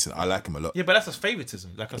he's decent. I like him a lot. Yeah, but that's his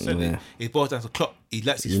favouritism. Like I said, Yeah. it boils down to Klopp. He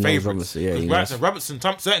lets his He knows favourites. Robertson, yeah, he knows. Robertson,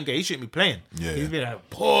 certain games he shouldn't be playing. Yeah, He's yeah. been a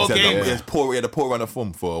poor He game. had a poor run of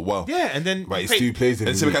form for a while. Yeah, and then But he still plays in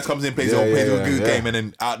And the league. Tsimikas comes in, plays Yeah, a yeah, good yeah. game, and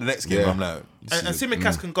then out the next game, Yeah. I'm like, and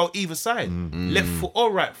Tsimikas can go either side, left foot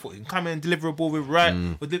or right foot. He can come in and deliver a ball with right.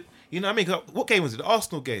 With the, you know what I mean? 'Cause what game was it? The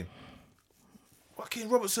Arsenal game. Fucking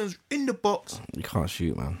Robertson's in the box. You can't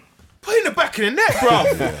shoot, man. Put it in the back of the net, bro.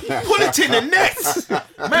 Put it in the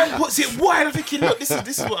net. Man puts it wide. I'm thinking, look, this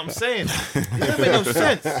is what I'm saying. It doesn't make no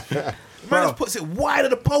sense. Man just puts it wide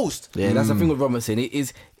of the post. Yeah, that's the thing with Robertson. It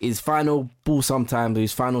is his final ball sometimes,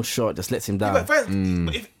 his final shot just lets him down. But fans,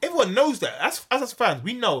 but if everyone knows that, as us fans,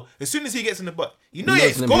 we know as soon as he gets in the butt, you know He he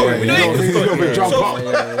ain't knows in the scoring. butt, We know yeah. he ain't He's scoring. gonna jump So- up.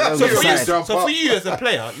 Yeah, So for, Jump you, up. so for you as a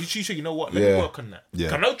player, you should, you know what? Let me Yeah. work on that.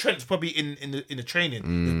 Yeah. I know Trent's probably in the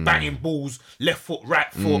training, banging balls, left foot,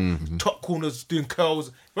 right foot, top corners, doing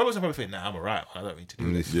curls. Robertson probably think, nah, I'm alright. I don't need to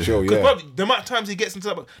do this. Sure, Because yeah. probably the amount of times he gets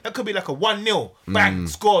into that could be like a 1-0, bang,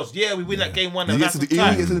 scores. Yeah, we win that game 1-0. he That's gets the he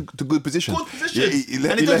time. gets into good position. Good position.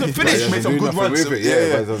 Yeah, And he doesn't finish. He made some do good nothing runs. with it.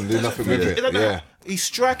 Yeah, but he doesn't do nothing with It it. doesn't- Yeah. His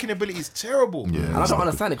striking ability is terrible. And I don't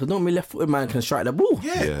understand it because normally left-footed man can strike the ball.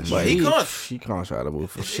 Yeah, But he can't. He can't strike the ball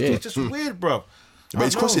for shit. It's just weird, bro. But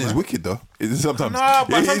his crossing is wicked though. Sometimes. Nah,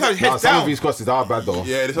 but sometimes Yeah, Nah, heads some down. of his crosses are bad though.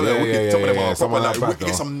 Yeah, some of them are wicked. Some of them are some proper are like bad wicked. though.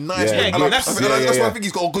 Get some nice. Yeah, And yeah, that's that's- why yeah. I think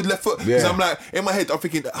he's got a good left foot. Yeah. Because I'm like in my head, I'm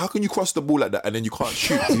thinking, how can you cross the ball like that and then you can't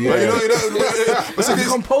shoot? Yeah. You know. But so His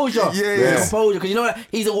composure. Yeah, His yeah. composure. Because you know that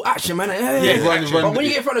he's all action, man. Yeah, run, action. run. But when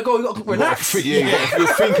you get in front of the goal, you got to relax. Yeah, you're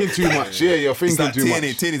thinking too much. Yeah, you're It's thinking like too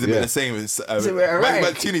much. Tierney's a bit the same.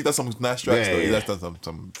 But Tierney does some nice strikes Yeah, though. yeah. He does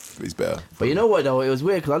some. He's better. But you know what though? It was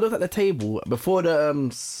weird because I looked at the table before the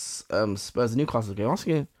Spurs Newcastle game. I was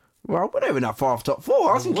thinking, well, we're not even that far off top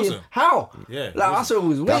four. I was thinking, wasn't. how? Yeah, it like I saw it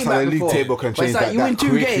was way That's how back the league before. table can But it's change like that you win two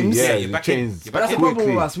quickly. games. Yeah, you're you back in. change. You're But that's the quickly.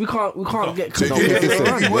 problem with us. We can't get. So no,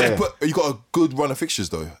 you Yeah. you got a good run of fixtures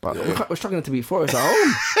though. But we're struggling to beat Forest at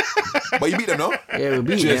home. But you beat them, no? Yeah,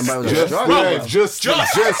 we beat them, but it was a Just, struggle. yeah, just.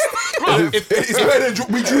 Bro, if It's better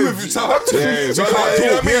than we drew with Southampton. Yeah, So we like, can't you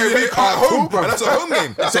know talk. what I mean? Yeah, we At can't home, talk, bro. and that's a home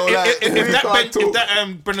game. So like, if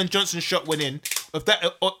that Brendan Johnson shot went in, if that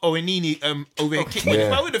Owenini over here kick went in, Yeah.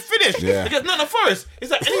 man, we'd have finished. Yeah. Because none of Forest.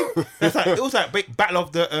 It's like it was like battle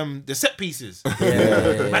of the set pieces. Man, do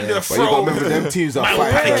a But you throw. got to remember them teams are Man,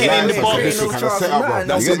 fighting for panicking their in the lives. box. It's a different kind of setup, bro.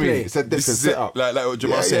 That's You get me? it. It's a different this is it. setup. Like what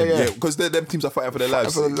Jamal Yeah, said, yeah, yeah. because them teams are fighting for their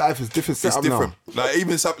lives. For the life is different It's setup different. now. Like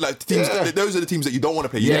even like teams, Yeah. those are the teams that you don't want to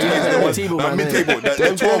play. Yeah, You need to yeah, play the yeah. ones Mid-table, like man, mid-table.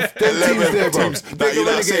 Them teams there, bro. They're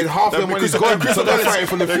relegated. Half them money's gone. So they're fighting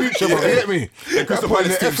for the future, bro. You get me? They're Crystal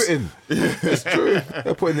putting the Palace effort in. It's true.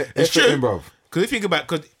 They're putting the It's effort true. in, bro. Because if you think about,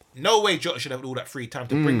 because no way Jota should have all that free time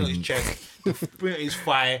to bring out his chest, to bring out his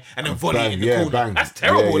fire, and then volley it in the Bang, yeah, corner. bang. That's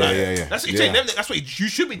terrible. Yeah, like, yeah, yeah. That's what Yeah. you're saying. That's what you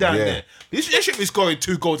should be down Yeah. there. They should be scoring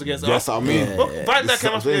 2 goals against That's us. what I mean. But Van This Dijk is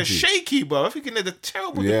and what us, I'm they're saying to you. shaky, bro. I'm thinking they're the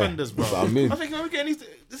terrible Yeah, defenders, bro. that's what I mean. I'm thinking, we're getting these.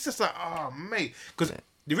 It's just like, oh, mate. Because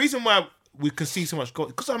the reason why we can see so much goal,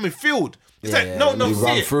 because I'm in field. It's like, no, You see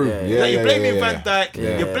run it. through. Yeah, Like, Yeah, you're yeah, blaming yeah, Van Dijk,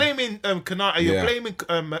 yeah. you're blaming Kanata, you're Yeah. blaming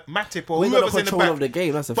Matip or We got no whoever's in the control back. of the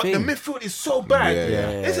game. That's the But thing. the midfield is so bad. Yeah,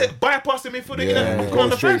 yeah. Is it bypass the midfield? Yeah, Go on going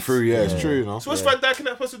the straight fence. through. Yeah, it's true, you know. So what's Van Dijk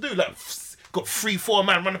supposed to do? Like, got 3-4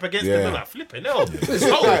 man run up against Yeah. him. They're like, flipping hell. It's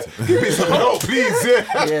Like, hope. give me some help, please.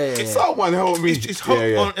 yeah. Someone help me. It's hope Yeah,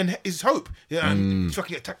 yeah. and it's hope. Yeah, and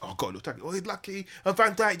fucking attack. Oh God, look, oh he's lucky. And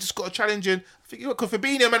Van Dijk just got a challenge in. I think because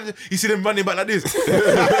Fabinho, man, you see them running back like this. It's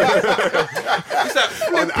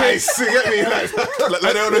like On ice, you get me? Like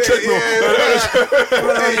they're on the treadmill.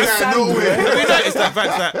 Have you noticed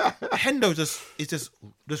that Hendo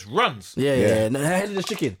just runs. Yeah. No, head of the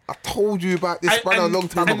chicken. I told you about this brother a long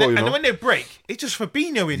time ago, you And know. when they break, it's just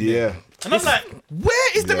Fabinho in there. Yeah. And I'm like,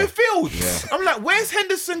 where is the Yeah. midfield? Yeah. I'm like, where's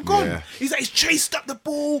Henderson gone? Yeah. He's like, he's chased up the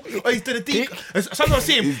ball, or he's done a deep. Sometimes I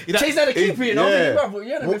see him. he's like- Chase out the keeper, you know. Yeah.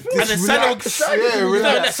 Yeah, the midfield. and then Salah will, Relax. Yeah, you know,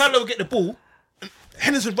 relax. and Salah will get the ball.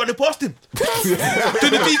 Henderson running past him. Doing the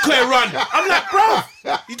decoy run. I'm like, bro,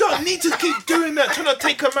 you don't need to keep doing that, trying to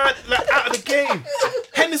take a man like out of the game.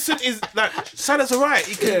 Henderson is like, Salah's alright.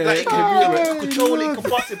 He can control it, he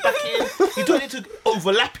can pass it back in. You don't need to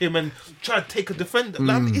overlap him and try to take a defender.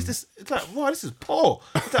 Like, it's like, wow, this is poor.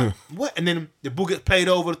 It's like, what? And then the ball gets played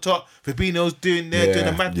over the top. Fabinho's doing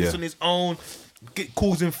the madness on his own.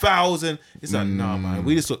 Causing fouls, and it's like, nah, man,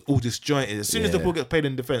 we just look all disjointed. As soon as the ball gets played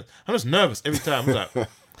in defense, I'm just nervous every time. I'm like,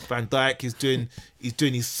 Van Dijk is doing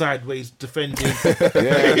his sideways defending. You know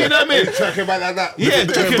what I mean? Tracking back like that. Yeah,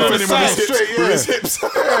 tracking on the side. His hips.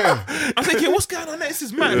 I'm thinking, what's going on there? This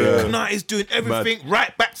is mad. Kanate is doing everything,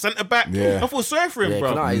 right back, centre back. I feel sorry for him,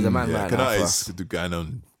 bro. Kanate is a man right now. Kanate is going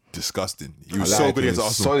on disgusting. He was so good against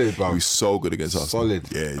Arsenal. Solid, bro. He was so good against Arsenal.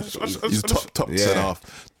 Solid. Yeah, he's top centre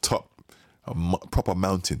half, top. Proper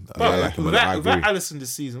mountain. But I like him. without Alisson this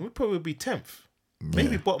season, we'd probably be 10th.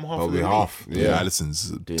 Maybe bottom half of the league. half. Yeah,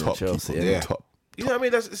 Alisson's top. Chelsea, Top. You know what I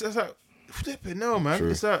mean? That's like, flipping no, man. True.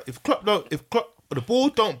 It's like, if the ball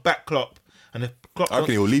don't back Klopp, and if Klopp I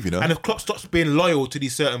reckon he'll leave, you know. And if Klopp stops being loyal to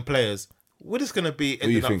these certain players, we're just going to be... What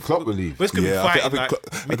do you think? Klopp will leave? We're just going to be fighting I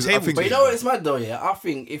think But you know what? It's mad though, yeah? I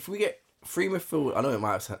think if we get 3 midfield, I know it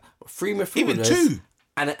might have said, but 3 midfielders... Even 2.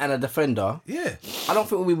 And a defender. Yeah. I don't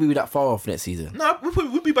think we'll be that far off next season. No,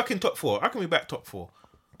 we'll be back in top 4. I can be back top 4.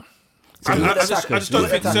 So I just don't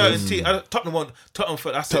think certain teams... Tottenham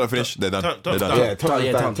finish. They're done. Yeah,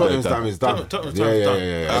 Tottenham's done is done.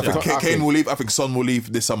 I think Kane will leave. I think Son will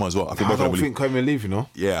leave this summer as well. I don't think Kane will leave, you know.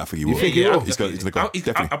 Yeah, I think he will. You think he will? He's going to go.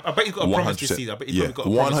 Definitely. I bet he's got a promise this season. I bet he's got a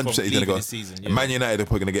promise from leaving this season. Man United are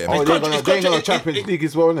probably going to get him. Oh, they're going to go Champions League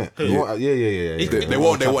as well, innit? Yeah. They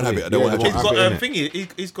won't have it. They won't have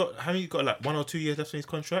it. He's got like 1 or 2 years left in his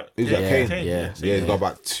contract. Is that Kane? Yeah. Yeah, he's got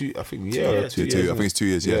about 2, I think, 2 I think it's 2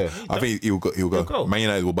 years, yeah. I think he'll go. Man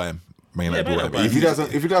United will buy him. If he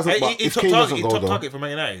doesn't, if Kane doesn't go, top target for Man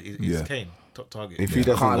United is Kane. Top target. If he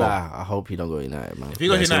doesn't go, I hope he don't go United, man. If he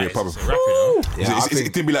goes United, it's a wrap, you know. It's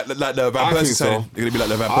going to be like the Van Persie signing. It's going to be like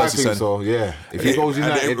the Van Persie signing. I think so, yeah. If he goes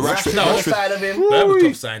United,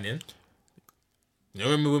 Berbatov signing. You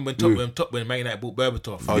remember when Man United bought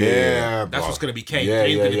Berbatov? Oh yeah, that's what's going to be Kane. Yeah,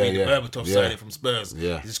 Kane's going to be the yeah. Berbatov signing from Spurs.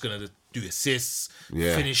 Yeah. He's just going to do assists,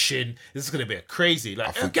 Yeah. finishing. This is going to be a crazy,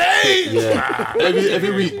 like, Kane! Yeah.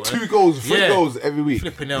 every week, 2 goals, 3 goals every week.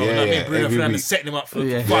 Flipping out. Bruno Fernandes setting him up for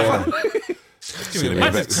 5.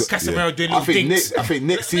 Casemiro doing little dinks. I think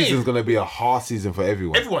next season's going to be a hard season for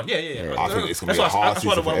everyone. Yeah. I think it's going to be a hard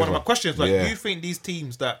season for one of my everyone. questions. Like, do you think these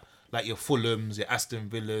teams that, like your Fulhams, your Aston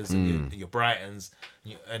Villas, and your Brightons,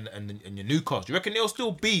 and your Newcastle, do you reckon they'll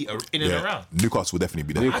still be in and around? Newcastle will definitely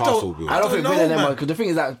be there. Newcastle will. I don't think know, Villa them man. because the thing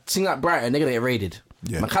is that seeing like Brighton, they're gonna get raided.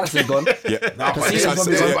 Yeah. McAllister's gone. But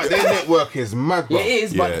their network is mad, bro. Yeah, it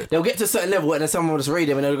is, but they'll get to a certain level and then someone will just raid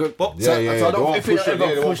them and they'll go. Do you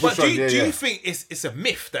you think it's a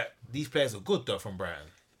myth that these players are good though from Brighton?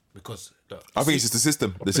 Because I think it's just the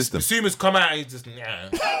system. Basuma's come out and he's just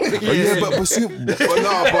But Basuma.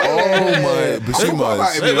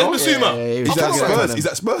 He's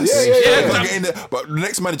at Spurs. Yeah. But the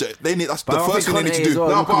next manager, they need that's the I first think thing they need to Conte as do. well.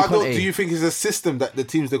 No, but do you think it's a system that the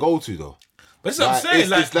teams they go to though? But that's what I'm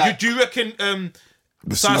saying. it's like- Do you reckon Basuma.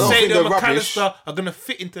 Salcedo and rubbish. McAllister are going to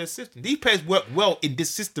fit into the system? These players work well in this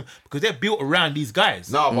system because they're built around these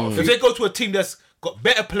guys. No, but if they go to a team that's got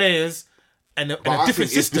better players and a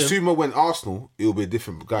different system. If Basuma went Arsenal, it'll be a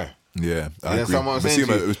different guy. Yeah, I And agree. that's what I'm saying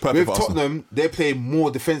to you. It was perfect With for Arsenal. Tottenham, they play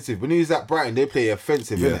more defensive. When he's at Brighton, they play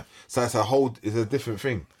offensive, innit? So it's a different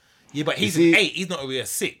thing. Yeah, but he's see- an 8. He's not really a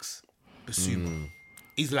 6. Basuma.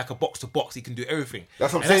 He's like a box to box. He can do everything.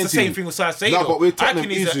 That's what I'm and saying that's the to same you. thing with Salcedo. No, but with I Tottenham,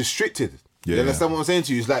 reckon he's restricted. Yeah. You understand what I'm saying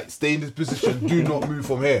to you? It's like, stay in this position, do not move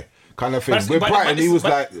from here, kind of thing. But With Brighton, he was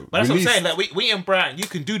like, but that's what I'm released. saying. Like we in Brighton, you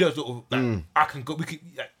can do those sort of. Like, I can go. We could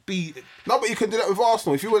be. No, but you can do that with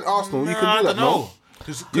Arsenal. If you went Arsenal, you can I do that. don't know. No?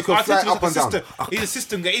 Because You can fly up and down. He's a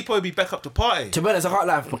system guy. He'd probably be back up to party. To be honest, I can't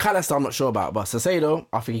lie. McAllister, I'm not sure about, but Salcedo,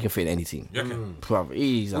 I think he can fit in any team. You reckon?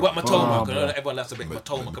 He's What about Matoma? Everyone loves a bit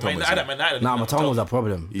Matoma. Nah, Matoma's a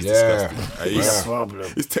problem. He's Yeah. disgusting. He's a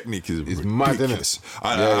problem. His technique is mad, innit? ridiculous.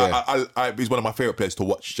 He's one of my favorite players to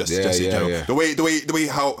watch. Just in Yeah, general. yeah. The way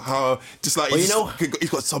how just like he's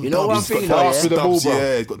got some. you know one he's thing got though, dubs, yeah? With the ball, bro.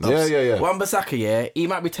 yeah, he's got dubs. Yeah. Wan-Bissaka, yeah, he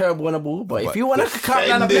might be terrible on the ball, but if you want to cut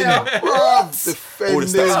down a player, All the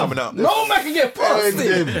stats coming out. no man can get past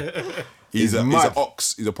him. He's an mad.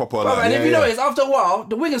 ox. He's a proper. Bro, Like, and if you notice, after a while,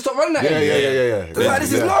 the wingers stop running at him. Yeah. Like,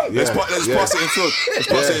 this is long. Let's pass it in field. Let's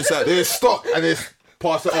pass it inside. They stop and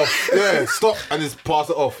pass it off. Yeah, stop and just pass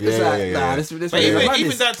it off. Yeah, It's like, yeah. nah, this But even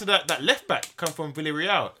madness. down to that left back come from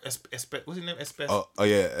Villarreal. What's his name? Oh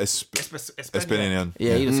yeah, Espenian.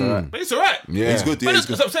 Yeah, he looks alright. But it's alright. Yeah. He's good. But Yeah, that's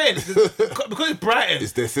he's what good. I'm saying. Because it's Brighton.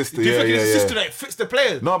 It's their system. Do you Yeah, think yeah, it's a yeah. system that fits the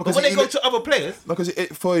players? No, But because when they he- go to other players, Because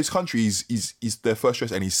for his country, he's their first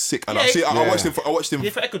choice and he's sick. And Yeah, I watched him. I watched him. yeah,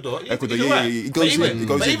 for Ecuador, Ecuador, he's yeah, alright. he But goes in, even, he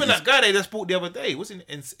goes but in. even that guy they just bought the other day wasn't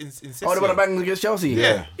in Oh, they want to bang against Chelsea?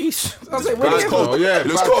 Yeah. Eesh. I was like, Bad where did call, yeah. It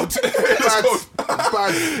looks bad. cold. It looks cold.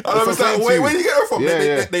 Bad. I was like, where you get her from?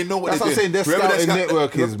 They know what That's they're what I'm saying. Their doing. Whoever scouting that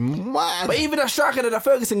network is mad. But even that striker that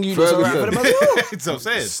Ferguson you looks alright for them as well. That's what I'm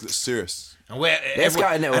saying. It's serious. And where Their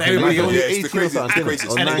scouting network and is everybody mad. only Yeah, it's 18 the or crazy. something, It's the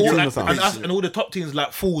or crazy. and, 19 all, or and, something. us, and all the top teams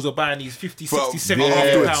like fools are buying these 50, 60, For 70 million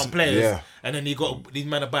million afterwards. pound players. Yeah. And then you got these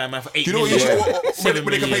men are buying man for 8 Do you know what million. you should, when 7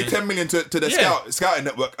 they can pay million. 10 million to their Yeah. scouting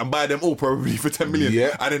network and buy them all probably for 10 million,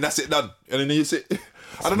 Yeah. and then that's it done. And then you sit.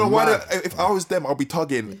 I don't know why. mad. If I was them, I'll be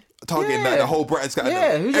targeting Yeah. the whole Brighton scouting Yeah,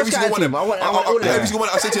 network. who's your Every single scouting one of them. team? I want all of them. Every single one.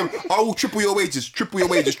 I said to him, I will triple your wages, triple your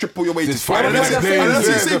wages, triple your wages. Just 5 And that's it. million And that's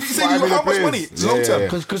it. players, yeah, Save the you 5 how million much money? players. Long term. Yeah.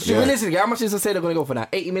 Because Yeah. realistically, how much does they say they're going to go for now?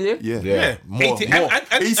 80 million? Yeah, Yeah. more. 80 more.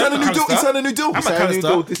 and He signed a new deal. He signed a new deal. I'm signed a new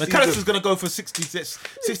deal McAllister. this McAllister's season. going to go for 60 to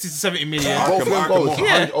 70 million. Both of them goals,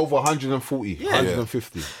 Yeah. over 140,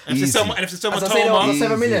 150. And if there's Easy. someone, and if there's someone As I say, they're on Toma,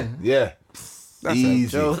 7 million. Yeah. That's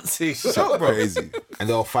Easy. a joke. Shut up, bro. Crazy. And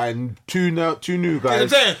they'll find two new You know what guys. I'm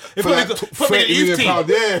saying? They for probably like put me in the youth team. Yeah,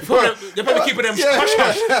 They're probably keeping them hush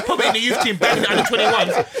hush. Put me in the youth team, banging under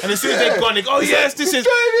 21s, and as soon as they've gone, they go, oh yes, this is.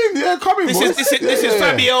 Yeah, come in, This boys. is Yeah.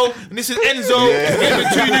 Fabio, and this is Enzo. Yeah. You get me,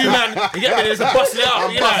 2 new man. You get me, there's a bust it up.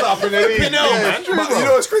 I'm You bust up in the league. flipping hell, Yeah, man. it's true. But you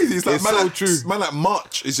know what's crazy? It's like It's man, so like, true. man like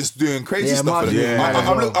March is just doing crazy Yeah, stuff. March for them. is Yeah, mad as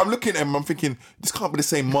well. I'm looking at him. I'm thinking this can't be the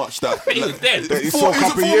same March that He was dead. He saw a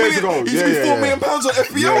couple of years ago. He's Yeah, been yeah, £4 yeah. million on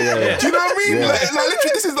FPL. Yeah. Do you know what I mean? Yeah. Like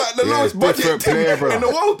literally, this is like the Yeah, lowest it's budget different team player, bro. in the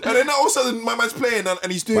world. And then all of a sudden, my man's playing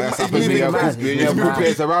and he's doing. But that's He's happened when you have- mad. when you have Yeah, good mad.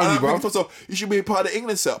 players around and you, I'm bro. thinking to myself, you should be a part of the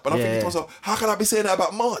England setup. And I'm thinking to Yeah. myself, how can I be saying that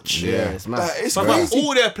about March? Yeah. It's mad. Like, it's But crazy.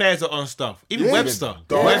 all their players are on stuff. Even Yeah. Webster.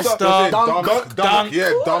 Dunk. Webster, Dunk.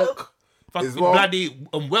 Yeah, Dunk. fucking as well. bloody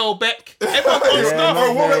Welbeck. Everyone's on Yeah, stuff.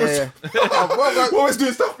 man, What was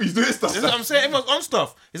doing stuff? He's doing stuff. That's what I'm saying. Everyone's on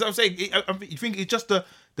stuff. That's what I'm saying. You think it's just that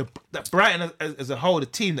Brighton as a whole, the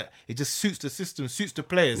team, that it just suits the system, suits the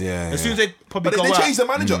players. Yeah, As soon as they probably But go then they out. changed the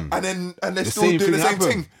manager, and they're still same doing the thing same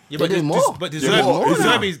happened. thing. Yeah, They do more. But Yeah, more.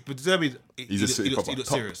 Deserby's He's a he sick looks proper top.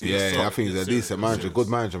 serious. He looks Yeah, I solid. think He he's a looks decent serious. manager, good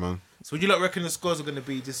manager, man. So would you lot reckon the scores are going to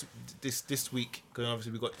be this week? Because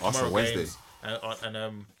obviously we got Arsenal tomorrow Wednesday. games.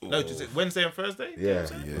 No, just Wednesday and Thursday. Yeah,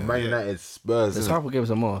 Man United, Spurs. There's a innit? couple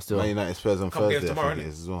games or more still. Man United, Spurs on Couple games Thursday. I tomorrow, think it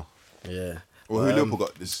innit? is as well. Yeah. Well, who Liverpool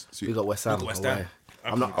got this? We got West Ham. got West Ham. away.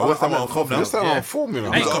 I'm not. Oh, West Ham are on form now. West Ham on form, you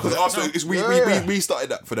know. Hey, Because Arsenal, we started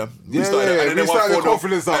that for them. Yeah, started that, yeah, and then we they won started 4-0.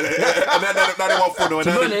 confidence up. And then they won 4-0. To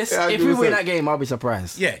be honest, Yeah, if we 100%. win that game, I'll be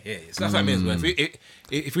surprised. Yeah. So that's what I mean. As well.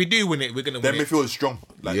 If we do win it, we're gonna Their win it. midfield is strong.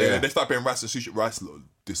 Like Yeah. they start playing Rice look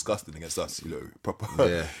disgusting against us. You know, proper.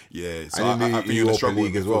 Yeah. Yeah. So And in I the think you're Europa struggle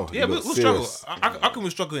League as well. Yeah, Look we'll struggle. serious. I can we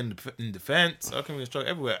struggle in defense. I can we struggle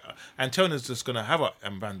everywhere. Antonio's just gonna have it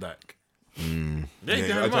and Van Dijk. Yeah, he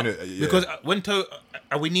can have him up. Antonio, yeah. Because when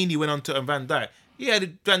Awinini went on to Van Dijk, he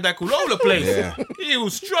had Van Dijk all over the place. Yeah. He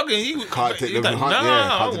was struggling. He was Can't take he was the like, hunt, nah,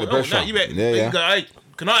 yeah, can't take the pressure. You better, Yeah, you yeah. go, hey,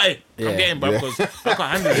 can I? Come Yeah. get him, bro, Yeah. because I can't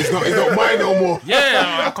handle It's this. not mine no more.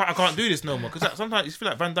 Yeah, I can't do this no more. Because sometimes you feel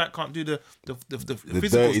like Van Dijk can't do the The physical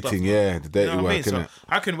dirty stuff. thing, yeah, the dirty You know what I work, mean? So innit?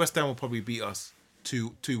 I reckon West Ham will probably beat us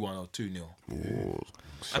 2-1 or 2-0.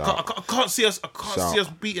 I can't see us. Shout. See us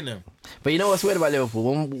beating them. But you know what's weird about Liverpool?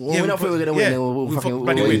 When we we don't think we're gonna yeah. win, then we'll We fucking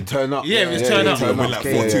bloody we'll win. You turn up. Yeah, it's turn up. Win like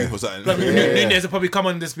Okay. 4-2 or something. Like, Nunez will probably come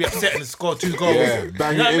on and just be upset and score 2 goals. Yeah, you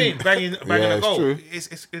bang know it what I in. mean? Banging Yeah, a it's goal. true.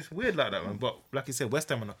 It's weird like that, man. But like you said, West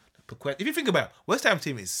Ham are not. If you think about it, West Ham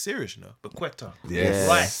team is serious, you know. Paqueta, Yes.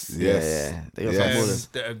 Rice, Yes. Yeah, they got Yes.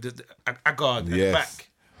 some ballers. the Agard at Yes. back,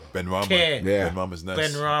 Ben Rama. Care. Yeah. Ben Rama's nice.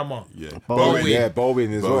 Ben Rama, Yeah. Bowen. Yeah,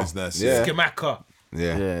 Bowen as well. Bowen's nice, Yeah. Skamaka.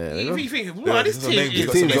 Yeah. Yeah, If you think, wow, this there's a team name, is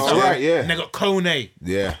got Team's some names. alright, yeah. And they got Kone.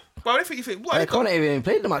 Yeah. Well, if you think, what? I They got- can't even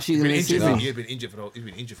played that much season been this injured. season. He's been injured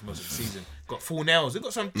for most of the season. Got full nails. They've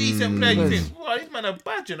got some decent players. You think, wow, these men are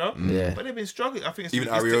bad, you know. Yeah. But they've been struggling. I think it's Even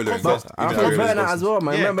it's Areola the is conference. best. I Even think Areola's Bernat best. as well,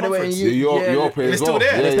 man. Yeah, Remember they were in conference. Europe. Your play as still well.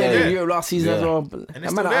 there. Yeah, they played Yeah. in Europe last season as Yeah. well. And And they're man,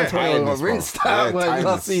 still there. Antonio got Tiredness, rinsed bro. out Yeah, man, last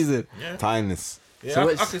tiredness. season. Tiredness. Yeah, So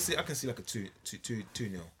I it's- can see like a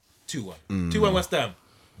 2-1. 2-1 West Ham.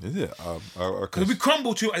 Is it? Because we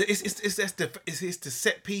crumble too. It's the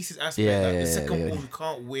set pieces aspect. Like the second ball, you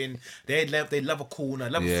can't win. They love a corner,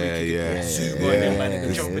 love a free kick. Zoom on them, man,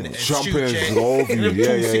 and jump in the Jump shoot in, check. go over you. And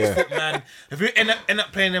them 6 foot man. If we end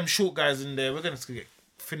up playing them short guys in there, we're gonna get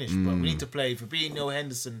finished. But we need to play Fabinho,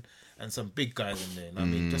 Henderson, and some big guys in there. You know what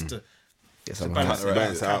I mean, just to balance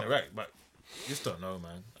it out. But you just don't know,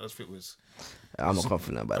 man. I just think it was. I'm not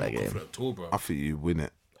confident about that game. At all, bro. I think you win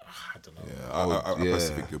it. I don't know. I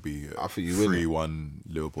personally think it'll be I think you win 3-1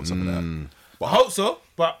 Liverpool, something like that. I hope so,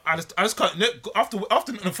 but I just can't. After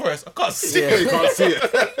Nottingham Forest, I can't see it. You can't see it.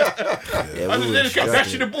 I just kept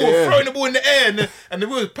bashing the ball, throwing the ball in the air, and they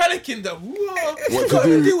were panicking that, what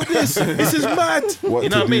to do with this? This is mad. You know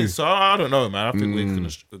what I mean? So I don't know, man. I think we're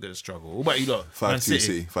gonna struggle. What about you lot? 5-2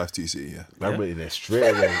 City. 5-2 City, yeah. I'm ready there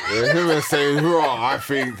straight away. Him and saying, I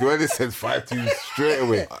think when they said 5-2 straight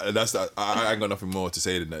away. I ain't got nothing more to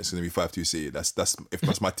say than that. It's gonna be 5-2 City.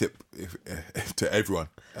 That's my tip if to everyone.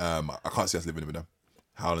 I can't see us living with them.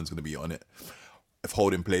 Haaland's gonna be on it. If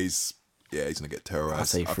Holding plays, yeah, he's gonna get terrorized. I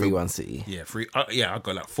say 3-1 City. Yeah, I'll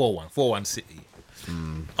go like 4-1 City.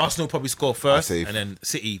 Arsenal probably score first, and then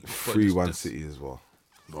City 3-1 City as well.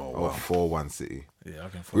 Or 4-1 City. Yeah, I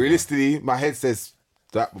can. Realistically, my head says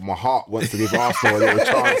that, but my heart wants to give Arsenal a little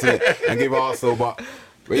chance and give Arsenal, but.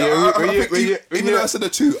 Even though I said the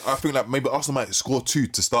 2, I think like maybe Arsenal might score 2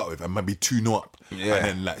 to start with, and maybe 2-0 up, and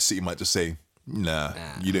then like City might just say, "Nah,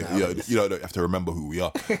 you don't have to remember who we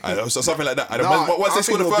are." So something like that. Once they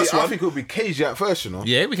score the first one, I think it'll be cagey at first, you know.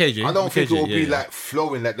 Yeah, we cagey. I don't think it will be like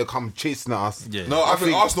flowing, like they'll come chasing at us. Yeah. No, I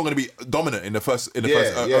think Arsenal are going to be dominant in the first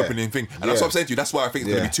opening thing, and that's what I'm saying to you. That's why I think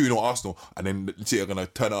it's going to be 2-0 Arsenal, and then City are going to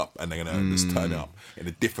turn up, and they're going to just turn it up in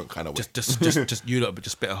a different kind of way. Just you lot, but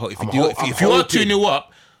just better hope. If you are 2-0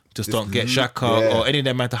 up. Just don't get Xhaka or any of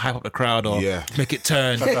them man to hype up the crowd or make it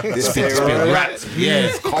turn. This thing's been wrapped.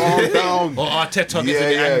 Yeah. Calm down. Or Arteta gets a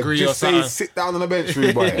bit angry just or something. Sit down on the bench,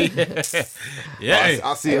 boy.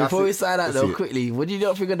 I see. Before we sign out though, quickly, what do you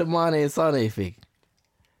not think of the Mane and Sané thing?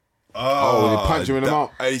 They punch him in the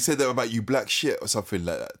mouth. He said that about you black shit or something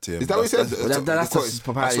like that to him. Is that what he said? That's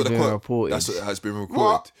what been reported. That's what has been recorded.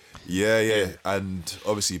 What? Yeah. And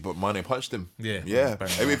obviously, but Mane punched him. Yeah.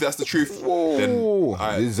 I mean, if that's the truth, Whoa.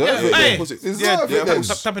 then Deserve it.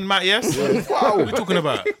 Stop tapping Matt, yes? Wow. What are we talking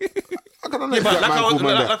about? I can't Yeah, but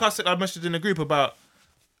understand like I said, I messaged in the group about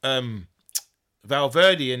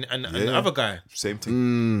Valverde and the other guy. same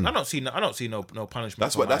thing. I don't see no punishment.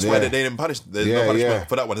 That's why they didn't punish. There's no punishment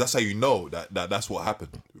for that one. That's how you know that's what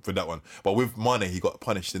happened for that one. But with Mane, he got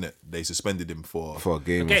punished, didn't it? They suspended him for a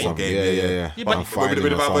game. Okay. Or something. Yeah. But with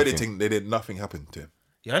the Valverde thing, nothing happened to him.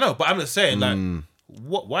 Yeah, I know, but I'm just saying, like,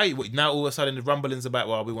 why now all of a sudden the rumblings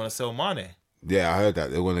about we want to sell Mane? Yeah, I heard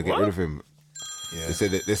that they want to get rid of him. Yeah,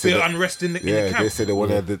 they said unrest in the camp. They said they want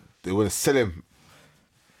to sell him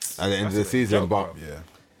at the end of the season, but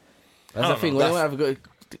That's the thing. When have got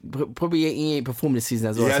probably he ain't performed this season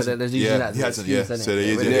as well. So there's usually that. He hasn't.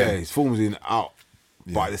 His form's in out.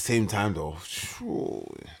 But at the same time, though,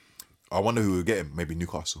 I wonder who would get him. Maybe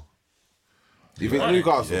Newcastle. You think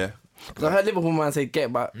Newcastle? Yeah. Because I heard Liverpool man say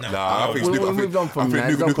get back. Nah, I think we moved on from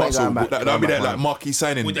that. Newcastle. That'd be like marquee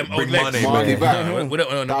signing. With them Bring old legs. money.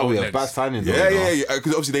 That would be a bad signing. Yeah.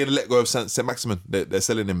 Because obviously they're gonna let go of St. Maximin. They're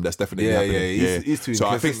selling him. That's definitely happening. He's too so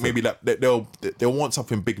I think inconsistent. maybe that they'll want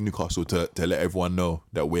something big Newcastle to let everyone know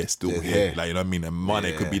that we're still here. Like, you know what I mean? And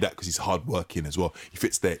Mane could be that because he's hard working as well. He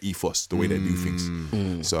fits their ethos, the way they do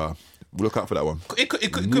things. So we'll look out for that one. It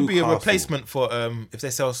could be a replacement for if they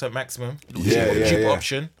sell St. Maximin. Cheap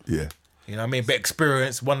option. Yeah. You know what I mean? But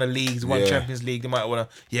experience, won the leagues, won Champions League. They might want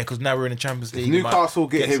to, because now we're in the Champions League. Newcastle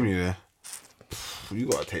get him, you know. You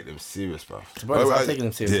gotta take them serious, bro. I'm taking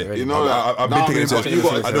them serious already. You know that I've been taking them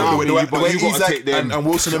serious. I know the way Isaac and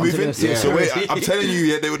Wilson are moving. Yeah. So I'm telling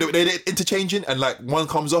you, they're interchanging, and like one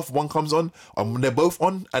comes off, one comes on, and they're both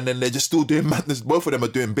on, and then they're just still doing madness. Both of them are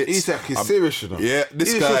doing bits. Isaac is serious, you know. Yeah,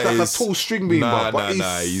 this he's guy like is a tall string bean, but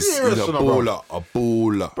he's serious, a baller, a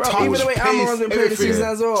baller. Bro, even the way Amon's been playing the season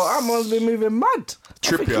as well, Amon's been moving mad.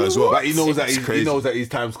 Trippier as well. But he knows that his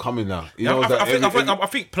time's coming now. He knows that. I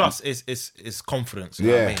think plus is confidence.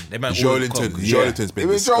 You know what I mean? Joelinton's been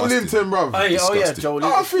Even Joe disgusting. Linton, bro. Joe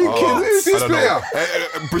Linton. I'm thinking, who's this player?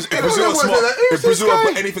 Brazil are smart. If Brazil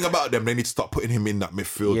have got anything about them, they need to start putting him in that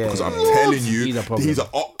midfield because I'm telling you, he's an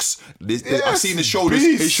ox. I've seen his shoulders.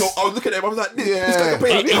 I was looking at him. I was like, this guy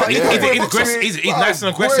can play. He's nice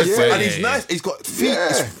and aggressive, and he's nice. He's got feet,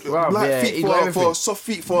 light feet for soft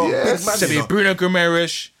feet for big man. Bruno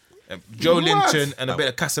Guimaraes. Joe Linton and a bit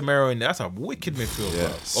of Casemiro in there. That's a wicked midfield.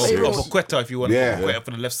 Yeah. Bro. Or Paqueta if you want Yeah. Paqueta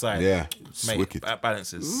for the left side. Yeah. Mate, wicked. that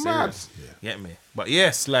balances. Mad. Serious. Get me. But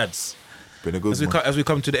yes, lads, Been a good as we, one. as we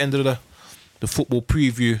come to the end of the football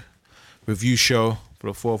preview review show for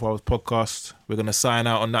the 4 Hours podcast, we're going to sign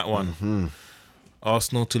out on that one.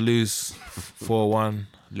 Arsenal to lose 4-1,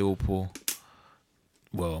 Liverpool.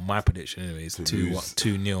 Well, my prediction anyway is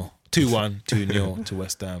 2-0. 2-1 to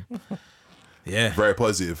West Ham. Yeah. Very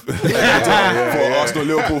positive. For Arsenal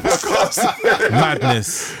Liverpool podcast.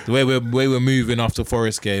 Madness. The way we're moving after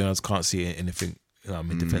Forest game, I just can't see anything. You know, I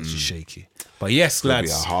mean, defense is shaky. But yes, gonna be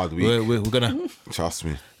lads, a hard week. we're gonna Trust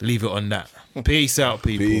me. leave it on that. Peace out,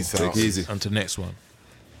 people. Peace out. Take it easy. Until next one.